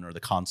already own or the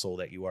console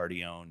that you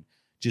already own.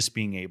 Just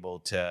being able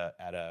to,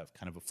 at a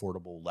kind of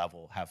affordable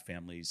level, have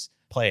families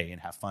play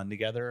and have fun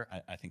together,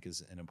 I think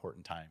is an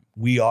important time.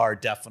 We are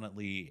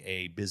definitely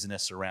a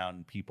business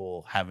around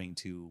people having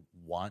to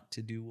want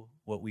to do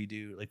what we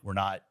do. We're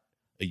not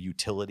a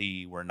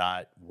utility. We're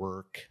not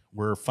work.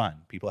 We're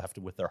fun. People have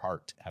to, with their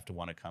heart, have to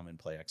want to come and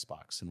play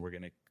Xbox. And we're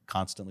going to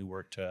constantly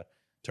work to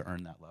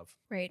earn that love.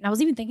 Right. And I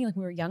was even thinking when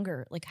we were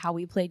younger, how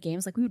we played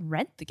games, we would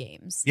rent the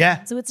games.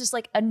 Yeah. So it's just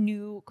a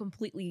new,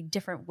 completely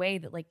different way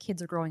that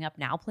kids are growing up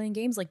now playing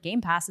games.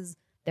 Game Pass is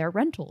their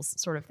rentals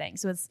sort of thing.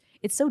 So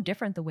it's so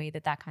different the way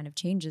that kind of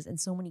changes. And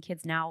so many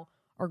kids now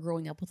are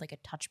growing up with a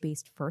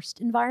touch-based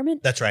first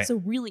environment. That's right. So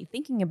really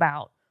thinking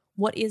about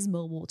what is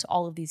mobile to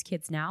all of these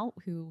kids now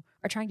who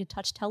are trying to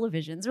touch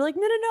televisions. They're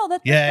no,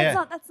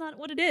 that's not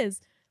what it is.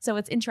 So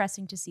it's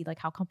interesting to see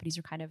how companies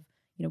are kind of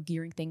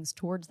gearing things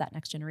towards that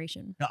next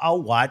generation. Now,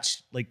 I'll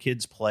watch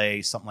kids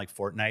play something like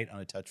Fortnite on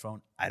a touch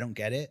phone. I don't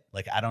get it.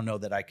 I don't know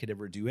that I could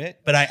ever do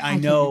it, but I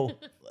know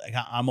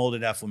I'm old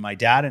enough. When my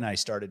dad and I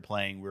started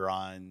playing, we were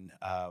on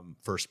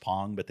first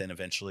Pong, but then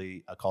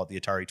eventually I call it the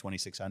Atari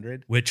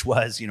 2600, which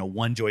was,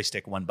 one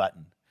joystick, one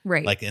button.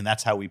 Right. Like, and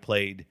that's how we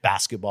played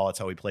basketball. It's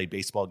how we played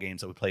baseball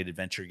games. How we played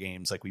adventure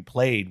games. Like we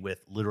played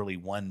with literally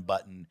one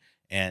button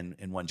and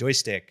one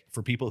joystick.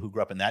 For people who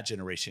grew up in that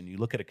generation, you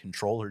look at a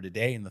controller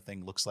today and the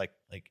thing looks like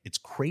it's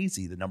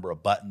crazy. The number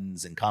of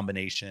buttons and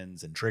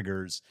combinations and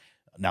triggers.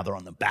 Now they're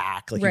on the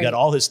back. Like you got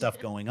all this stuff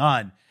going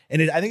on.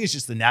 And I think it's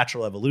just the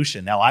natural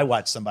evolution. Now I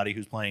watch somebody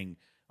who's playing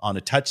on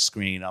a touch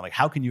screen. I'm like,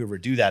 how can you ever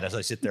do that as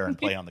I sit there and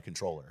play on the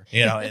controller?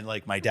 And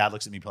like my dad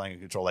looks at me playing a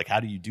controller, like, how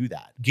do you do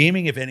that?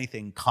 Gaming, if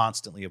anything,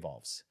 constantly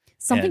evolves.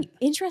 Something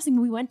interesting,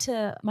 when we went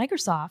to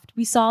Microsoft,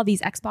 we saw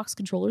these Xbox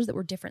controllers that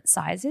were different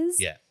sizes.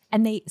 Yeah.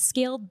 And they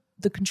scaled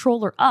the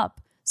controller up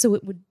so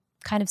it would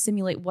kind of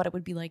simulate what it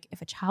would be like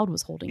if a child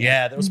was holding it.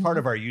 Yeah, that was part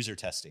of our user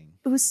testing.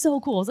 It was so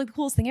cool. It was like the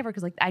coolest thing ever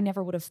because like I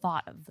never would have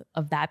thought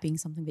of that being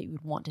something that you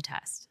would want to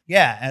test.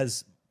 Yeah,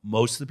 as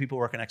most of the people who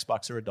work on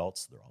Xbox are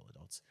adults. They're all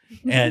adults.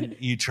 And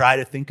you try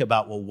to think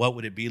about, well, what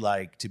would it be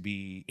like to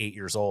be 8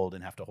 years old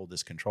and have to hold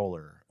this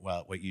controller?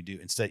 Well, what you do,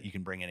 instead you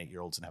can bring in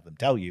 8-year-olds and have them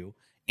tell you,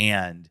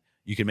 and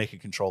you can make a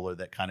controller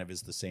that kind of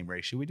is the same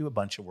ratio. We do a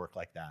bunch of work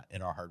like that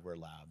in our hardware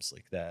labs,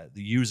 like the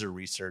user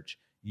research.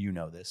 You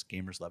know this.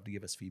 Gamers love to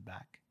give us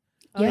feedback.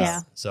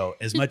 Yeah. So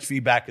as much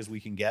feedback as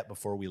we can get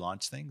before we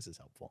launch things is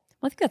helpful.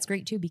 Well, I think that's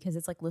great too, because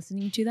it's like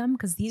listening to them,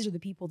 because these are the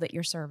people that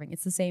you're serving.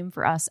 It's the same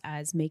for us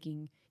as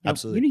making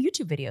Absolutely.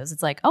 YouTube videos.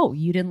 It's like, oh,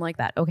 you didn't like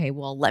that. Okay,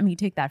 well, let me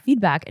take that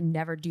feedback and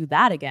never do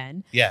that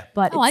again. Yeah.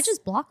 But I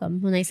just block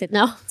them when they say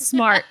no.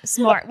 Smart.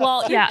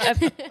 Well, yeah.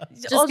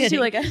 I'll just do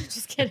like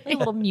just kidding. a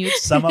little mute.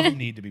 Some of them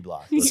need to be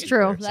blocked. It's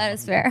true. That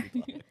is fair.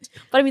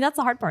 But I mean, that's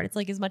the hard part. It's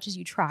like, as much as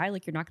you try,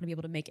 like you're not going to be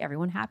able to make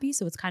everyone happy.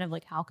 So it's kind of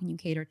like, how can you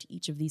cater to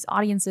each of these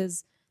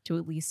audiences to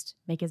at least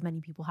make as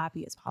many people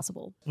happy as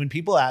possible? When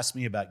people ask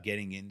me about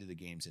getting into the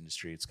games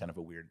industry, it's kind of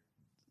a weird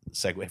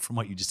segue from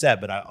what you just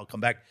said, but I'll come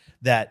back.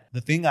 That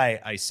the thing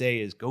I say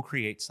is go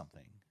create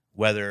something,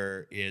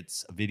 whether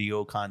it's a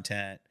video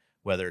content,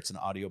 whether it's an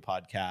audio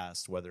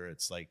podcast, whether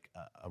it's like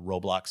a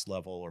Roblox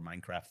level or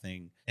Minecraft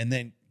thing, and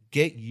then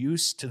get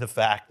used to the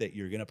fact that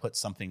you're going to put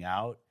something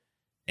out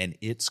and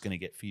it's going to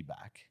get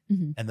feedback.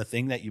 Mm-hmm. And the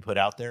thing that you put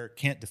out there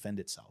can't defend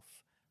itself.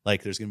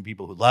 Like there's going to be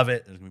people who love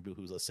it. There's going to be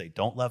people who, let's say,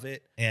 don't love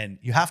it. And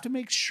you have to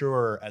make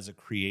sure as a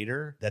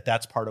creator that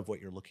that's part of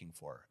what you're looking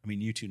for. I mean,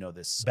 you two know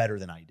this better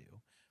than I do,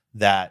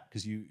 that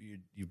because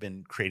you've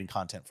been creating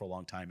content for a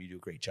long time. You do a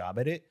great job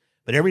at it.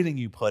 But everything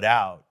you put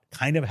out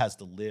kind of has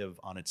to live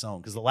on its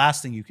own, because the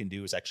last thing you can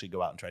do is actually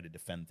go out and try to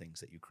defend things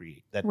that you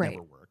create. That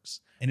never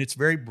works. And it's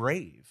very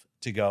brave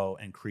to go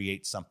and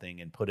create something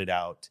and put it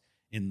out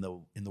in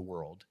the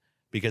world,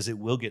 because it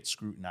will get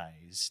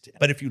scrutinized.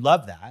 But if you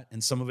love that,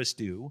 and some of us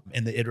do,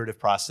 and the iterative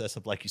process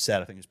of, like you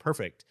said, I think is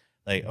perfect.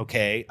 Like,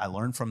 okay, I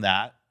learned from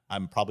that. I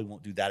probably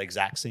won't do that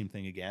exact same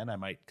thing again. I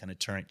might kind of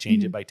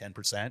change it by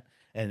 10%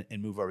 and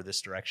move over this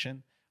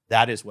direction.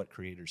 That is what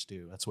creators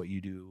do. That's what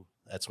you do.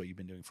 That's what you've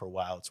been doing for a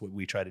while. It's what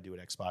we try to do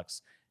at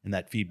Xbox. And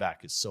that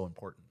feedback is so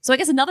important. So I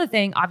guess another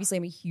thing, obviously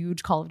I'm a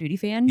huge Call of Duty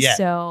fan. Yeah.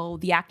 So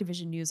the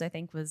Activision news, I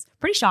think, was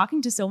pretty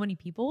shocking to so many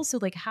people. So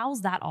like,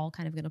 how's that all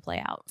kind of going to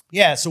play out?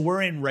 Yeah. So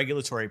we're in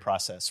regulatory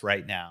process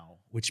right now,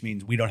 which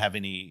means we don't have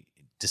any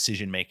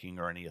decision-making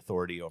or any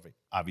authority over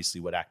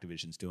obviously what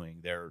Activision's doing.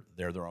 They're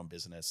their own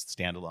business,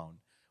 standalone.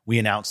 We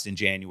announced in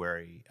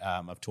January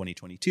of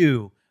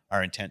 2022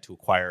 our intent to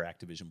acquire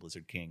Activision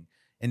Blizzard King.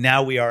 And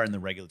now we are in the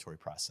regulatory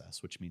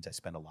process, which means I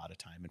spend a lot of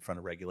time in front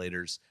of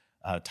regulators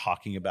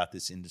talking about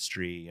this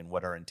industry and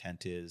what our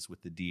intent is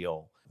with the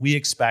deal. We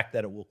expect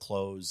that it will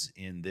close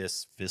in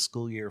this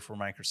fiscal year for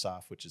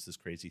Microsoft, which is this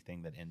crazy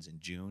thing that ends in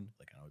June.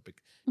 Like, I know we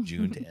pick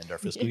June to end our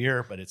fiscal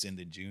year, but it's in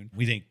June.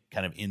 We think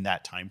kind of in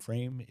that time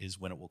frame is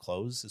when it will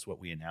close, is what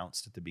we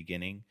announced at the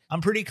beginning.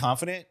 I'm pretty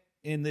confident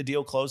in the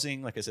deal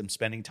closing. Like I said, I'm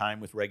spending time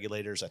with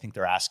regulators. I think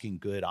they're asking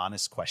good,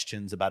 honest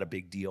questions about a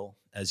big deal.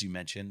 As you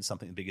mentioned,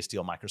 something the biggest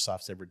deal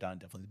Microsoft's ever done,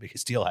 definitely the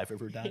biggest deal I've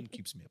ever done.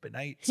 Keeps me up at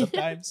night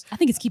sometimes. I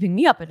think it's keeping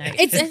me up at night.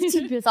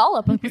 It's all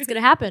up on what's going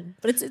to happen,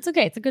 but it's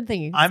okay. It's a good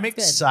thing. I'm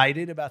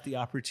excited about the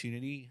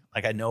opportunity.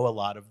 Like, I know a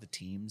lot of the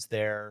teams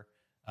there.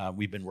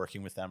 We've been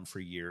working with them for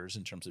years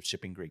in terms of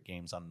shipping great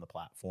games on the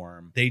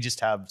platform. They just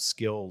have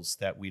skills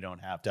that we don't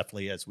have.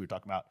 Definitely, as we were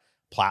talking about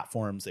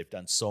platforms, they've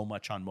done so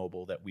much on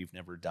mobile that we've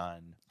never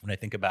done. When I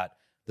think about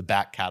the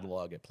back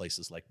catalog at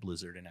places like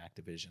Blizzard and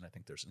Activision, I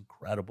think there's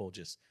incredible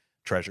just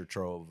treasure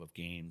trove of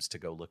games to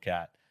go look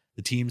at.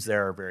 The teams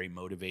there are very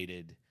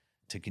motivated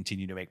to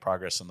continue to make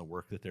progress on the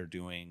work that they're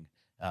doing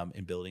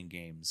in building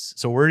games.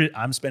 So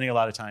I'm spending a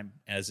lot of time,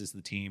 as is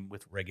the team,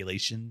 with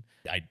regulation.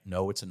 I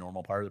know it's a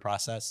normal part of the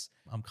process.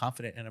 I'm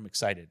confident and I'm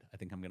excited. I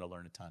think I'm going to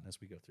learn a ton as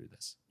we go through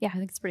this. Yeah, I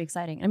think it's pretty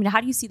exciting. I mean, how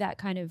do you see that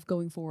kind of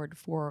going forward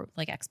for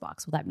like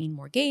Xbox? Will that mean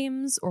more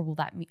games, or will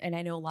that mean, and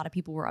I know a lot of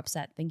people were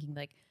upset thinking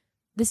like,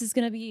 this is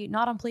going to be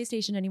not on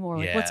PlayStation anymore.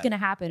 Like, what's going to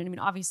happen? And I mean,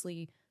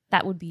 obviously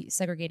that would be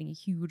segregating a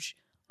huge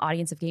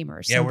audience of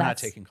gamers. Yeah, so we're not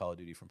taking Call of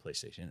Duty from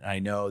PlayStation. I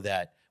know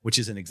that, which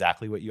isn't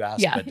exactly what you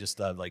asked, but just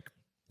like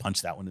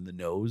punch that one in the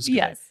nose.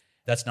 Yes.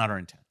 That's not our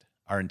intent.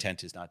 Our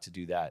intent is not to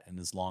do that. And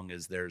as long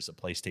as there's a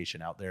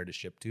PlayStation out there to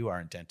ship to,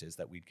 our intent is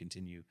that we'd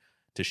continue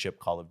to ship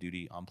Call of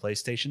Duty on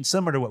PlayStation,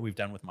 similar to what we've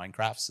done with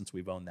Minecraft since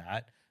we've owned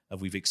that.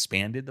 We've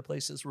expanded the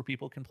places where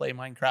people can play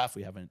Minecraft.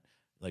 We haven't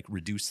like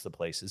reduced the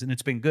places, and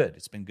it's been good.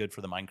 It's been good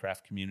for the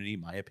Minecraft community,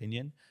 my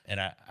opinion.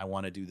 And I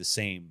want to do the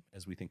same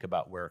as we think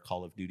about where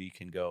Call of Duty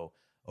can go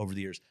over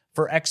the years.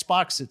 For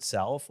Xbox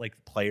itself, like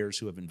players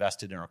who have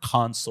invested in our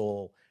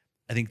console,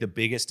 I think the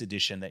biggest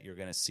addition that you're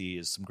going to see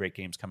is some great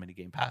games coming to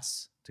Game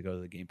Pass, to go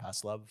to the Game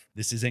Pass love.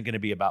 This isn't going to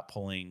be about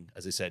pulling,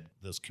 as I said,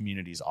 those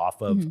communities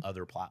off of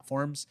other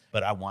platforms,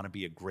 but I want to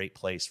be a great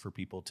place for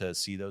people to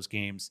see those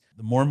games.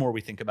 The more and more we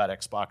think about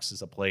Xbox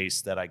as a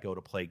place that I go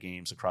to play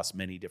games across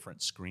many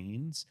different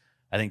screens,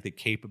 I think the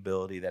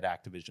capability that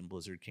Activision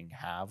Blizzard can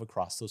have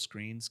across those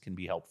screens can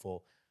be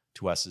helpful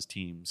to us as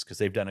teams, because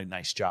they've done a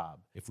nice job.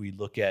 If we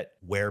look at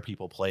where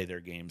people play their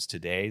games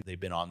today, they've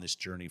been on this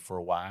journey for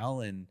a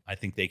while, and I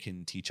think they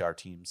can teach our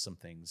teams some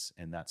things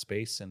in that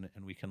space, and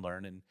we can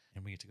learn, and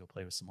we get to go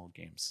play with some old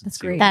games. That's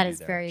great. That is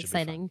very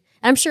exciting.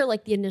 And I'm sure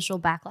like the initial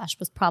backlash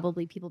was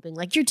probably people being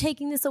like, you're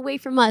taking this away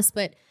from us.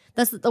 But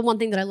that's the one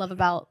thing that I love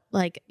about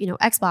like,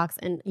 Xbox,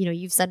 and,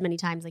 you've said many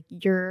times, like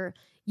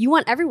you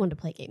want everyone to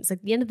play games. Like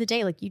at the end of the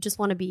day, like you just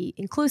want to be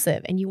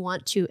inclusive, and you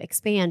want to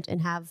expand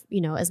and have,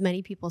 as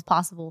many people as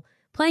possible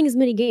playing as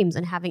many games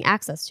and having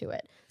access to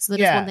it. So that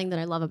is one thing that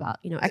I love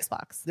about,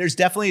 Xbox. There's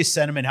definitely a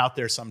sentiment out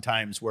there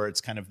sometimes where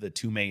it's kind of the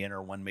two may enter,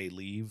 one may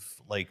leave,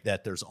 like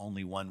that there's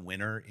only one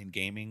winner in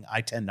gaming. I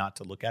tend not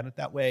to look at it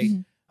that way.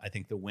 Mm-hmm. I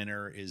think the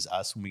winner is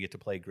us when we get to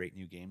play great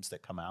new games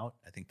that come out.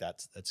 I think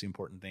that's the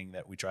important thing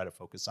that we try to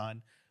focus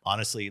on.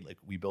 Honestly, like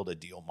we build a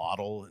deal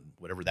model and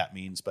whatever that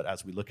means. But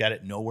as we look at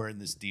it, nowhere in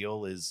this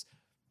deal is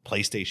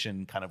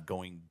PlayStation kind of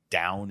going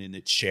down in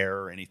its share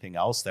or anything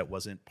else. That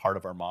wasn't part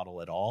of our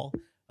model at all,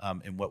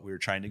 and what we were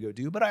trying to go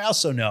do. But I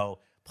also know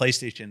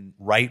PlayStation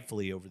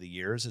rightfully over the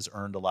years has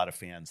earned a lot of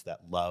fans that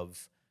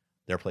love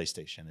their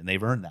PlayStation, and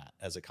they've earned that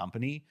as a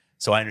company.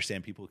 So I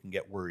understand people can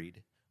get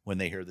worried when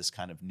they hear this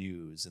kind of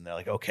news, and they're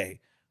like, okay,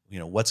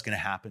 what's going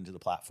to happen to the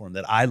platform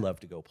that I love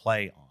to go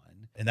play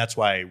on? And that's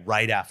why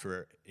right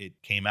after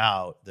it came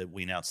out that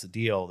we announced the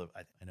deal,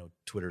 I know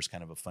Twitter's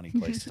kind of a funny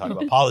place to talk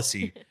about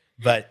policy,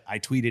 but I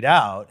tweeted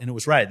out, and it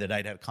was right, that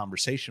I'd had a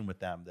conversation with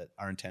them that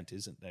our intent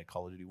isn't that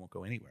Call of Duty won't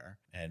go anywhere.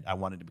 And I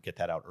wanted to get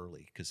that out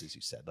early because, as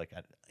you said, like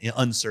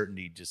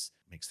uncertainty just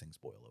makes things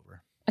boil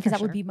over. Because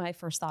that would be my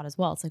first thought as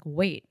well. It's like,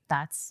 wait,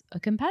 that's a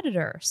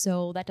competitor.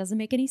 So that doesn't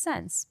make any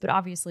sense. But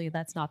obviously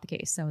that's not the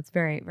case. So it's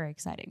very, very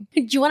exciting.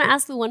 Do you want to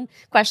ask the one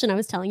question I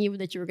was telling you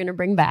that you were going to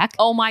bring back?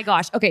 Oh my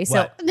gosh. Okay.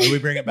 So when we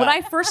bring it back? When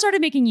I first started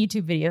making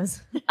YouTube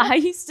videos, I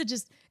used to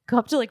just go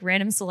up to like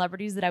random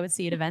celebrities that I would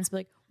see at events, be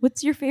like,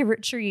 what's your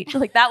favorite treat?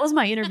 Like that was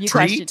my interview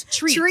question.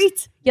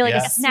 Treat. Yeah, like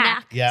a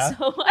snack. Yeah.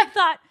 So I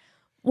thought,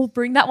 we'll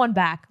bring that one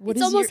back.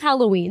 It's almost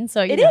Halloween,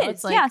 so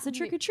it's like, it's a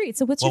trick or treat.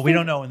 So what's your favorite? We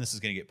don't know when this is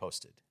going to get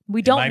posted.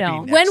 We don't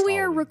know. When we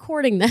are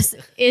recording this,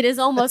 it is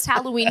almost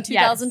Halloween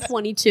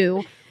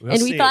 2022,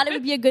 and we thought it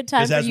would be a good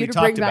time for you to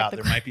bring back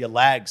there might be a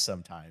lag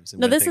sometimes.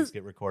 No, this is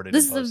get recorded.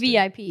 This is a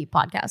VIP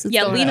podcast.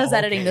 Lena's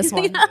editing this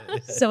one,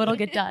 so it'll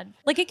get done.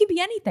 Like it could be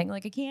anything,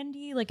 like a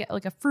candy, like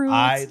a fruit.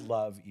 I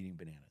love eating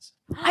bananas.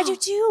 I do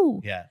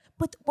too. Yeah.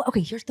 But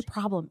okay, here's the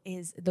problem: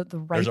 is the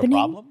ripening. There's a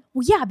problem?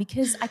 Well, yeah,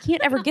 because I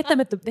can't ever get them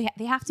at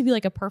they have to be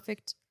like a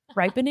perfect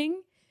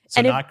ripening.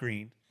 So not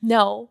green.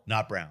 No.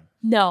 Not brown.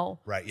 No.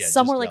 Right. Yeah.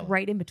 Somewhere like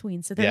right in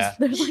between. So there's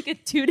like a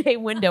 2-day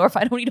window if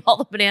I don't eat all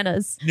the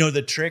bananas.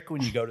 The trick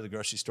when you go to the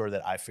grocery store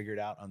that I figured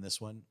out on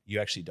this one, you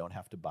actually don't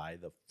have to buy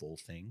the full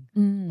thing.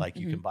 Like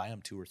you can buy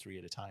them 2 or 3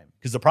 at a time.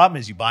 Because the problem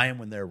is you buy them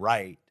when they're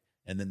right,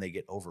 and then they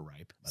get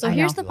overripe. So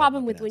here's the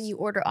problem with when you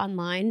order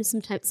online.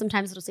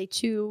 Sometimes it'll say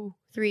 2,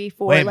 3,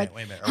 4. Wait a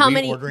minute. Are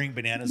we ordering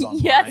bananas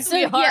online? Yes,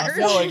 we are.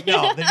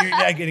 No, then you're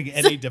not getting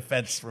any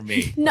defense from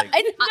me. No,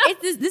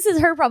 this is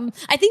her problem.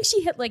 I think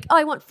she hit like,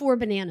 I want 4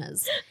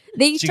 bananas.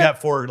 She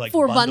got 4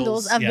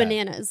 bundles of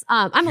bananas.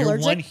 I'm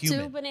allergic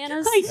to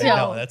bananas. I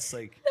know. That's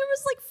like there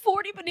was like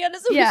 40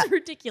 bananas. It was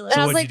ridiculous.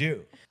 So what'd you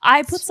do?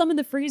 I put some in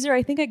the freezer.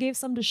 I think I gave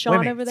some to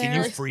Sean over there.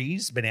 Can you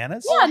freeze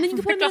bananas? Yeah, and then you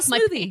can put them in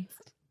a smoothie.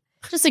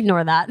 Just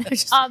ignore that.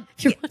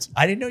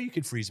 I didn't know you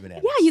could freeze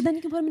bananas. Yeah, then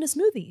you can put them in a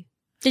smoothie.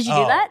 Did you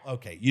do that?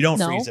 Okay. You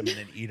don't freeze them and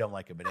then eat them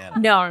like a banana.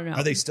 No.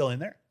 Are they still in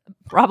there?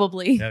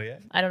 Probably. No, yeah.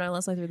 I don't know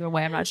unless I threw them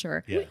away. I'm not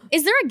sure. Yeah.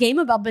 Is there a game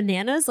about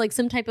bananas? Like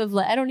some type of,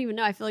 I don't even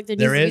know. I feel like there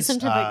needs to be some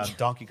type of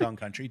Donkey Kong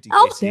Country. DKC,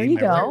 oh, there you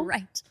go.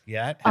 Right.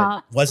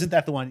 Yeah. Wasn't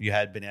that the one you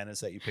had bananas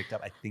that you picked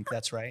up? I think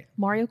that's right.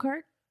 Mario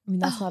Kart? I mean,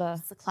 that's not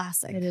it's a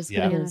classic. It is.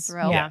 Banana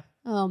throw. Yeah.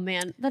 Oh,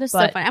 man. That is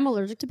so funny. I'm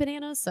allergic to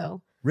bananas,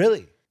 so.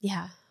 Really?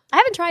 Yeah. I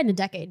haven't tried in a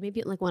decade.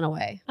 Maybe it like went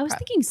away. I was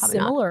thinking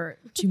similar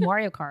to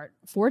Mario Kart,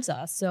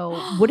 Forza. So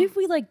what if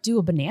we like do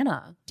a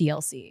banana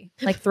DLC?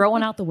 Like throw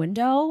one out the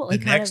window? The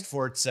next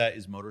Forza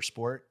is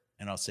Motorsport.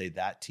 And I'll say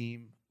that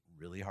team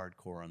really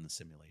hardcore on the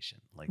simulation.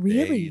 Like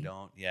really?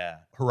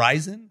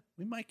 Horizon,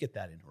 we might get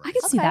that in Horizon. I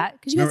could see that.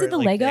 Because you guys did the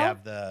Lego. They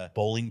have the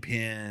bowling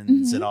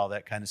pins and all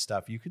that kind of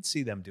stuff. You could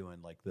see them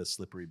doing like the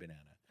slippery banana.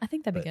 I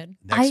think that'd be good.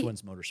 Next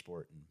one's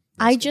Motorsport.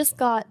 I just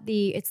got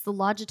it's the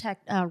Logitech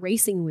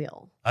racing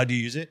wheel. How do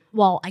you use it?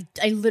 Well,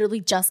 I literally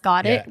just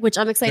got it, which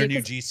I'm excited. Their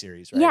new G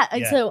series, right? Yeah,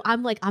 and so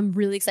I'm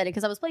really excited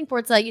because I was playing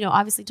Forza.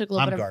 Obviously took a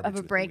little bit of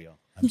a break.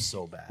 I'm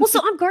so bad. Well, so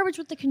I'm garbage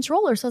with the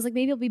controller, so I was like,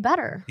 maybe it'll be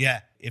better.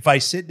 Yeah, if I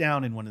sit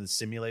down in one of the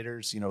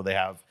simulators, they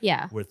have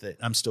with it,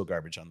 I'm still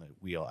garbage on the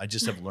wheel. I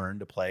just have learned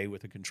to play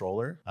with a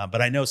controller,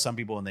 but I know some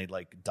people when they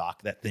like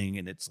dock that thing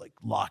and it's like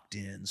locked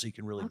in, so you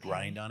can really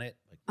grind on it.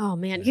 Like, oh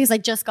man, because I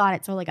just got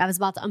it, so like I was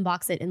about to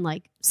unbox it and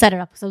like set it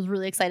up, so I was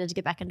really excited to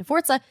get back into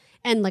Forza.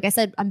 And like I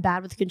said, I'm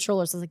bad with the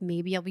controller, so I was like,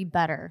 maybe I'll be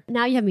better.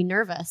 Now you have me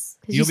nervous.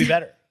 You'll be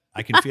better.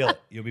 I can feel it.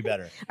 You'll be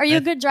better. Are you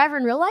a good driver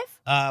in real life?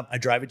 I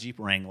drive a Jeep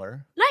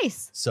Wrangler.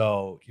 Nice.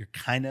 So you're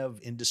kind of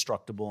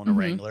indestructible in a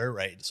Wrangler,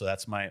 right? So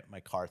that's my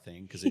car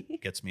thing because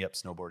it gets me up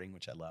snowboarding,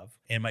 which I love.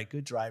 Am I a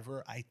good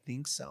driver? I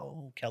think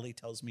so. Kelly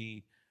tells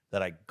me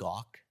that I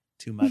gawk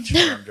too much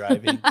when I'm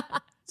driving.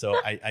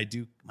 So I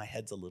do, my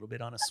head's a little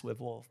bit on a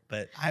swivel,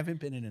 but I haven't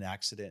been in an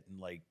accident in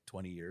like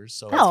 20 years.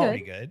 So that's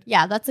pretty good.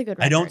 Yeah, that's a good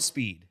record. I don't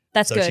speed.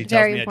 That's so good. She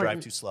tells Very me important. I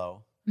drive too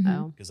slow.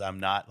 Because I'm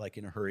not like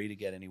in a hurry to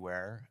get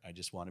anywhere. I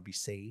just want to be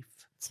safe.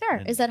 It's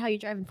fair. Is that how you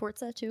drive in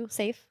Forza too?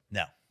 Safe?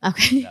 No.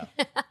 Okay.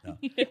 No.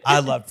 I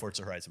loved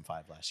Forza Horizon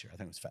 5 last year. I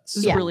think it was fun.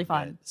 It was really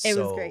fun. It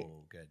was great.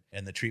 Good.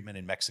 And the treatment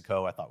in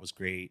Mexico I thought was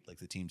great. Like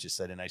the team just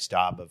did a nice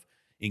job of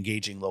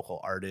engaging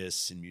local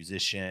artists and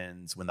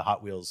musicians. When the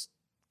Hot Wheels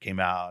came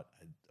out,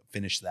 I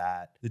finished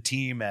that. The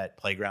team at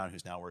Playground,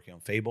 who's now working on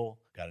Fable,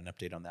 got an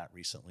update on that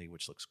recently,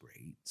 which looks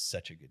great.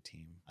 Such a good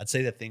team. I'd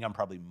say the thing I'm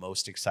probably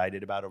most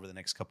excited about over the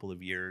next couple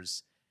of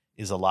years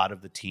is a lot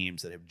of the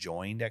teams that have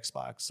joined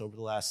Xbox over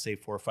the last, say,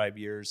 4 or 5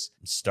 years,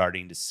 I'm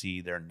starting to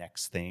see their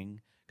next thing.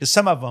 Because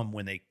some of them,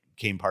 when they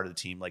became part of the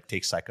team, like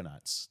take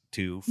Psychonauts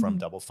 2 from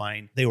Double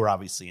Fine, they were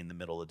obviously in the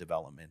middle of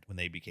development. When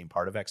they became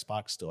part of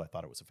Xbox, still, I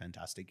thought it was a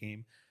fantastic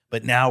game.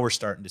 But now we're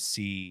starting to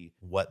see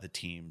what the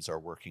teams are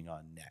working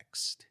on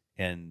next.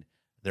 And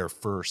their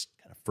first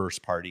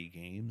party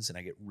games, and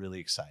I get really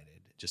excited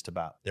just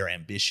about their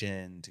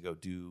ambition to go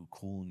do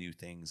cool new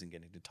things and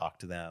getting to talk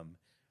to them.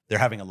 They're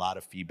having a lot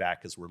of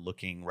feedback as we're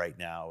looking right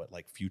now at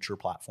like future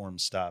platform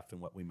stuff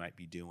and what we might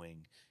be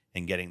doing,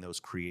 and getting those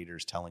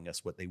creators telling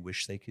us what they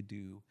wish they could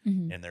do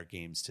in their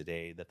games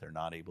today that they're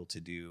not able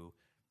to do.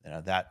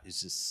 That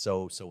is just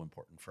so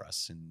important for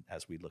us, and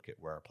as we look at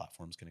where our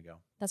platform's going to go.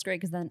 That's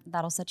great, because then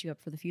that'll set you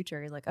up for the future.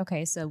 You're like,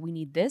 okay, so we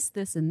need this,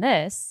 and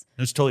this.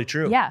 That's totally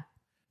true. Yeah.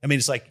 I mean,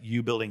 it's like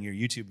you building your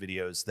YouTube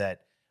videos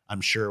that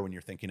I'm sure when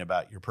you're thinking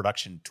about your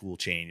production tool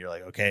chain, you're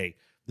like, okay,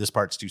 this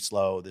part's too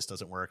slow. This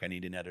doesn't work. I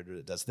need an editor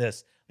that does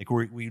this. Like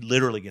we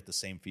literally get the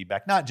same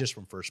feedback, not just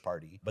from first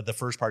party, but the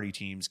first party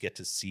teams get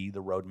to see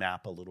the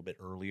roadmap a little bit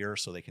earlier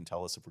so they can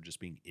tell us if we're just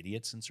being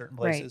idiots in certain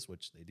places,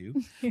 which they do.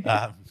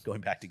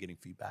 Going back to getting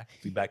feedback.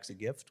 Feedback's a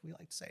gift. We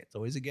like to say it's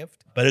always a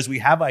gift. But as we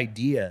have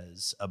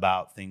ideas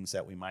about things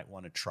that we might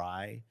want to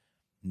try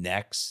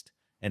next,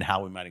 and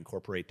how we might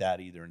incorporate that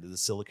either into the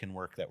silicon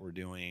work that we're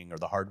doing or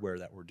the hardware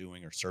that we're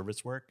doing or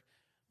service work,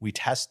 we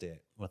test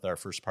it with our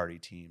first party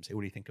teams. Hey,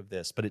 what do you think of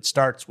this? But it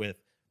starts with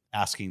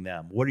asking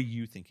them, what are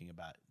you thinking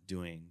about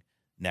doing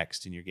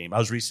next in your game? I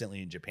was recently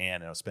in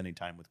Japan and I was spending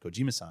time with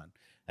Kojima-san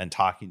and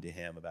talking to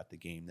him about the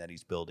game that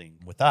he's building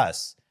with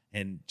us.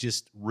 And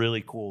just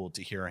really cool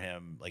to hear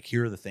him, like,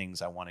 here are the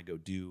things I want to go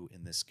do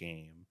in this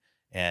game.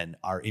 And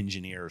our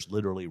engineers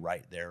literally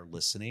right there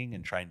listening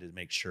and trying to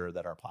make sure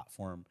that our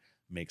platform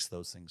makes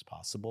those things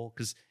possible.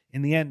 Because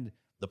in the end,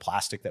 the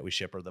plastic that we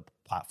ship or the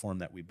platform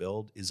that we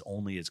build is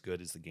only as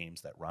good as the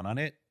games that run on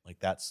it. Like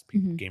that's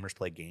gamers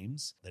play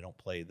games. They don't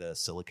play the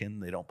silicon.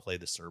 They don't play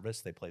the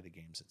service. They play the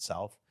games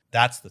itself.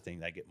 That's the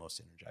thing that I get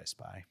most energized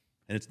by.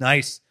 And it's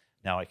nice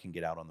now I can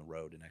get out on the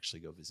road and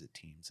actually go visit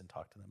teams and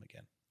talk to them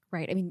again.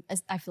 Right. I mean,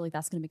 I feel like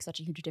that's going to make such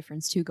a huge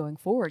difference too going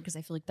forward, because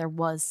I feel like there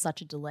was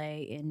such a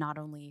delay in not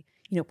only,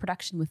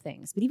 production with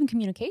things, but even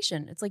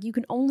communication. It's like you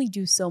can only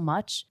do so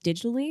much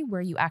digitally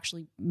where you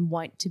actually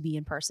want to be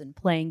in person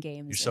playing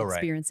games and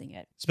experiencing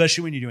it.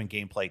 Especially when you're doing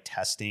gameplay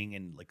testing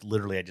and like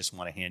literally I just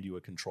want to hand you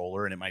a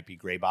controller and it might be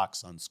gray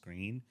box on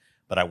screen,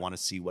 but I want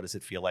to see what does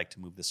it feel like to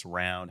move this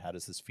around? How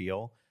does this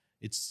feel?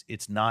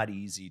 It's not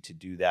easy to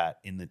do that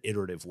in the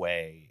iterative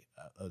way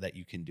that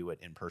you can do it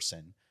in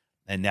person.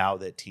 And now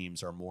that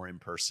teams are more in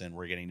person,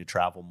 we're getting to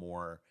travel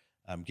more,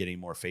 getting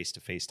more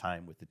face-to-face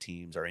time with the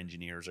teams. Our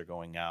engineers are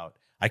going out.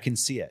 I can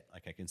see it.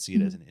 Like I can see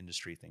it as an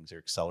industry. Things are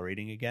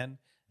accelerating again,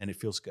 and it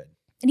feels good.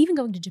 And even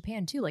going to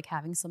Japan too, like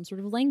having some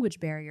sort of language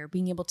barrier,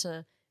 being able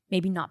to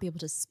maybe not be able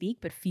to speak,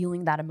 but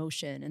feeling that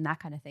emotion and that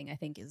kind of thing, I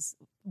think is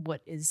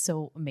what is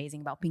so amazing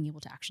about being able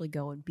to actually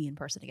go and be in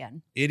person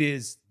again. It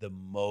is the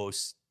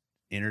most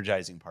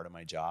energizing part of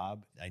my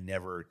job. I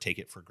never take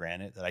it for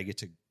granted that I get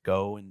to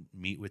go and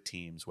meet with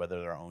teams, whether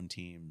they're our own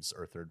teams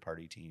or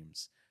third-party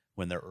teams,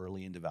 when they're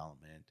early in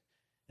development,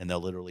 and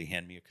they'll literally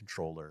hand me a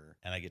controller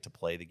and I get to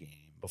play the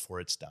game before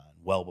it's done,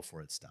 well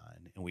before it's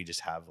done. And we just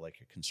have like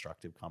a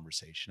constructive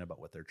conversation about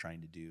what they're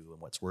trying to do and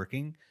what's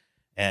working.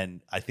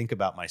 And I think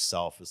about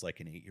myself as like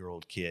an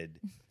 8-year-old kid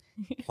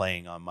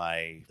playing on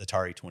my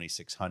Atari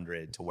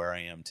 2600 to where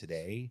I am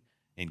today.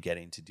 and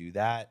getting to do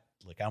that,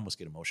 like I almost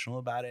get emotional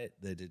about it,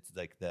 that it's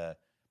like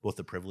both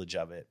the privilege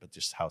of it, but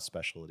just how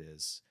special it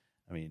is.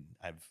 I mean,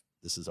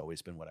 this has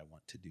always been what I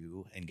want to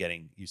do, and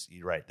getting,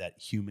 you're right, that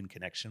human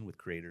connection with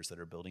creators that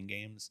are building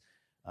games,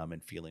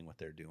 and feeling what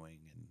they're doing,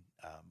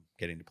 and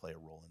getting to play a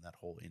role in that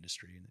whole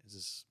industry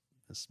is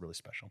really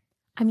special.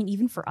 I mean,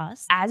 even for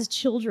us as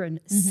children,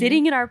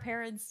 sitting in our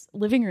parents'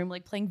 living room,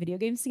 like playing video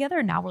games together,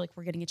 and now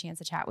we're getting a chance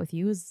to chat with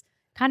you is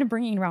kind of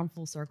bringing it around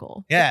full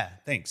circle. Yeah,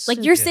 thanks.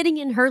 Like you're sitting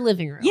in her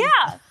living room.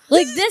 Yeah.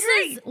 Like this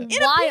is in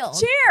wild. A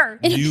pink chair.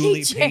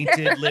 Newly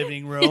painted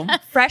living room.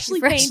 Freshly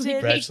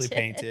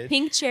painted.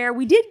 Pink chair.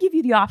 We did give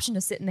you the option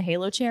to sit in the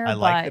Halo chair. I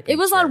like the pink it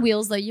was chair. on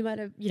wheels though. You might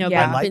have,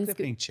 I like the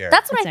pink chair.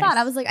 That's what I Nice. thought.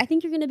 I was like, I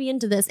think you're going to be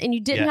into this. And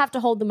you didn't have to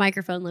hold the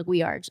microphone like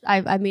we are.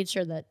 I made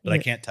sure that. But I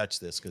can't touch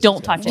this.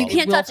 Don't touch it. You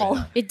can't touch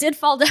it. It did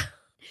fall down.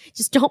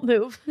 Just don't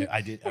move.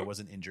 I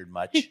wasn't injured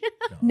much.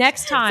 No,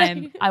 Next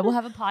time, I will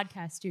have a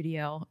podcast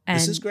studio. And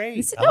this is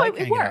great. I No, like it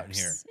hanging out in works.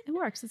 here. It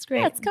works. It's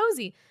great. Yeah, it's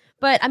cozy.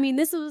 But I mean,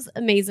 this was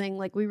amazing.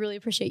 Like, we really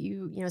appreciate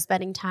you,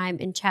 spending time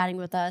and chatting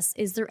with us.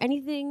 Is there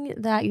anything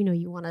that,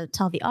 you want to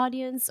tell the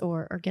audience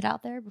or get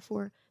out there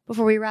before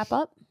we wrap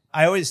up?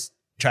 I always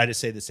try to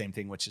say the same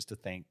thing, which is to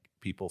thank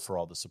people for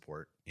all the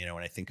support.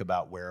 When I think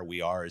about where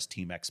we are as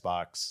Team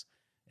Xbox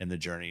in the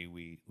journey,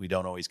 we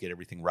don't always get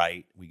everything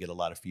right. We get a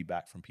lot of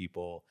feedback from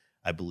people.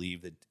 I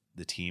believe that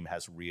the team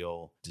has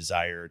real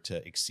desire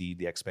to exceed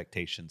the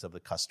expectations of the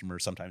customer.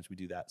 Sometimes we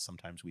do that,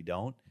 sometimes we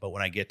don't. But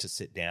when I get to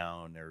sit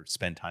down or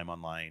spend time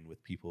online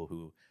with people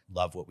who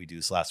love what we do,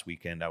 this last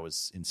weekend I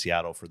was in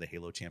Seattle for the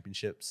Halo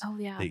Championships,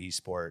 the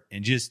esport,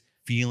 and just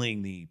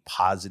feeling the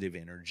positive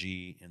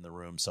energy in the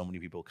room. So many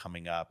people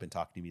coming up and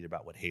talking to me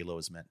about what Halo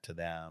has meant to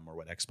them or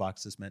what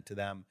Xbox has meant to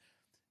them.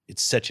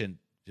 It's such a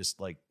just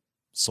like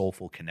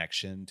soulful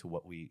connection to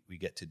what we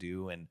get to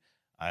do. And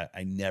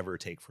I never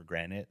take for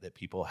granted that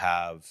people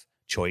have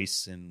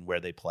choice in where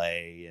they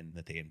play and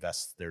that they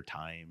invest their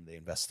time, they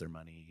invest their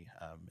money,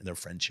 and their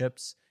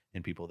friendships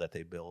in people that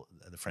they build,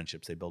 the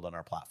friendships they build on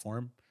our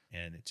platform.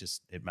 And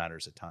it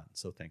matters a ton.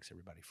 So thanks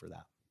everybody for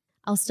that.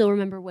 I'll still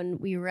remember when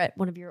we were at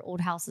one of your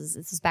old houses.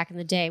 This was back in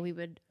the day. We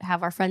would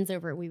have our friends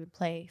over and we would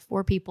play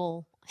 4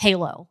 people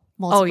Halo.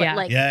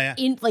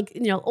 In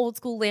old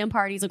school LAN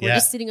parties. Like we're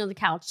just sitting on the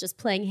couch, just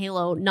playing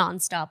Halo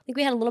nonstop. I think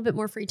we had a little bit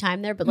more free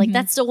time there, but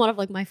that's still one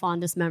of my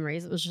fondest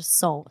memories. It was just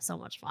so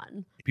much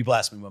fun. People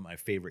ask me what my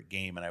favorite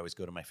game, and I always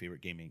go to my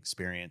favorite gaming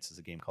experience is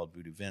a game called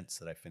Voodoo Vince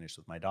that I finished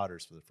with my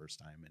daughters for the first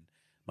time. And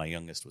my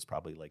youngest was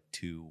probably like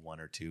 1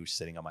 or 2,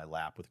 sitting on my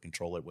lap with a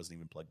controller. It wasn't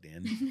even plugged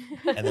in.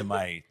 And then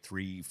my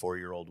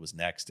 3-4-year-old was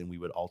next, and we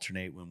would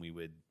alternate when we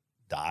would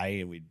die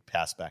and we'd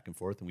pass back and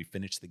forth and we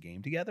finished the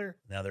game together.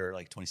 Now they're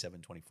like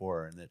 27,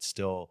 24, and it's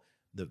still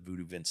the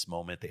Voodoo Vince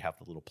moment. They have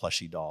the little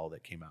plushie doll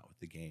that came out with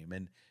the game.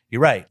 And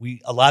you're right.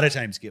 We a lot of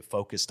times get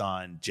focused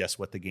on just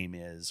what the game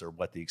is or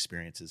what the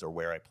experience is or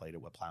where I played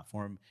at what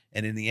platform.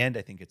 And in the end,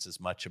 I think it's as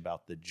much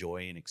about the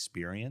joy and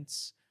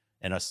experience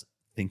and us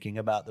thinking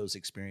about those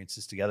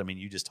experiences together. I mean,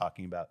 you just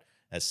talking about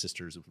as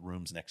sisters with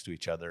rooms next to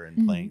each other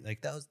and playing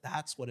like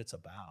that's what it's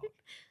about.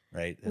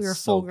 Right. We were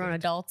full-grown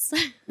adults.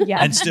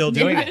 And still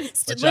doing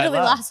it. Literally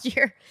last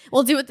year.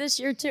 We'll do it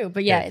this year too.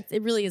 But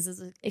it really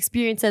is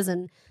experiences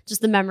and just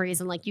the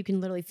memories. And like you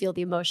can literally feel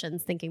the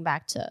emotions thinking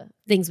back to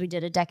things we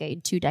did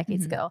 2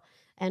 decades ago.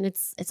 And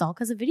it's all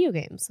because of video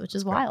games, which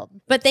is wild.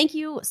 But thank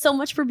you so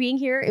much for being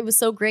here. It was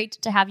so great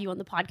to have you on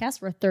the podcast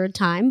for a 3rd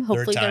time.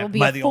 Hopefully there will be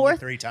a 4th. Only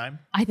 3 time?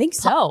 I think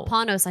so.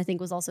 Panos, I think,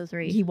 was also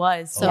 3. He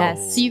was. So,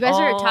 so you guys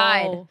are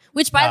tied.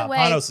 Which, by the way,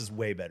 Panos is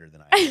way better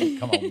than I am.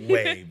 Come on,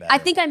 way better. I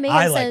think I may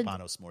have like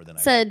Panos more than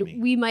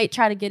we might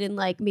try to get in,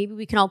 like, maybe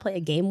we can all play a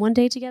game one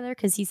day together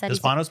because he said. Does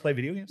Panos play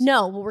video games?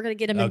 No, well, we're going to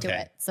get him into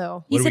it.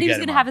 So he said he was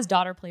going to have his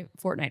daughter play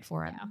Fortnite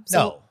for him.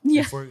 So,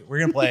 if we're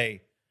going to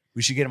play.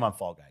 We should get him on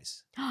Fall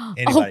Guys.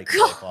 Anybody can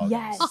play Fall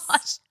Guys.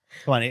 Yes.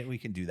 Come on, we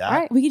can do that. All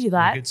right, we can do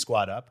that. We could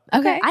squad up.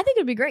 Okay. I think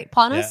it'd be great.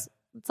 Panos,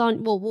 it's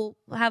on. We'll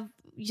have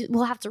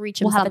to reach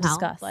him. We'll have to somehow,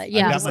 discuss. But I've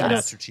got my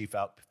Master Chief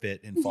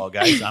outfit in Fall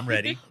Guys. I'm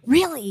ready.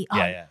 Really?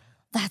 Yeah.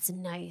 That's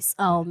nice.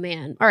 Oh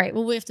man. All right.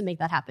 Well, we have to make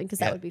that happen because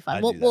that would be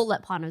fun. We'll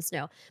let Panos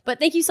know. But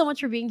thank you so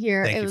much for being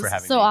here. Thank it you was for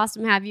having so me.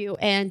 awesome to have you.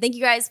 And thank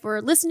you guys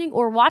for listening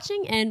or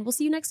watching. And we'll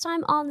see you next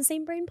time on the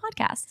Same Brain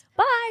Podcast.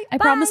 Bye. I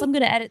promise I'm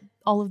going to edit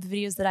all of the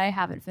videos that I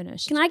haven't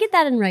finished. Can I get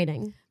that in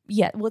writing?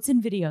 Yeah. Well, it's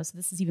in video, so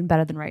this is even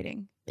better than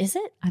writing. Is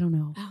it? I don't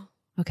know. Oh.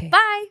 Okay.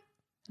 Bye.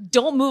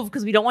 Don't move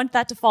because we don't want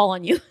that to fall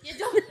on you.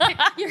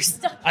 You're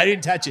stuck. I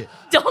didn't touch it.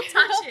 Don't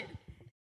touch it.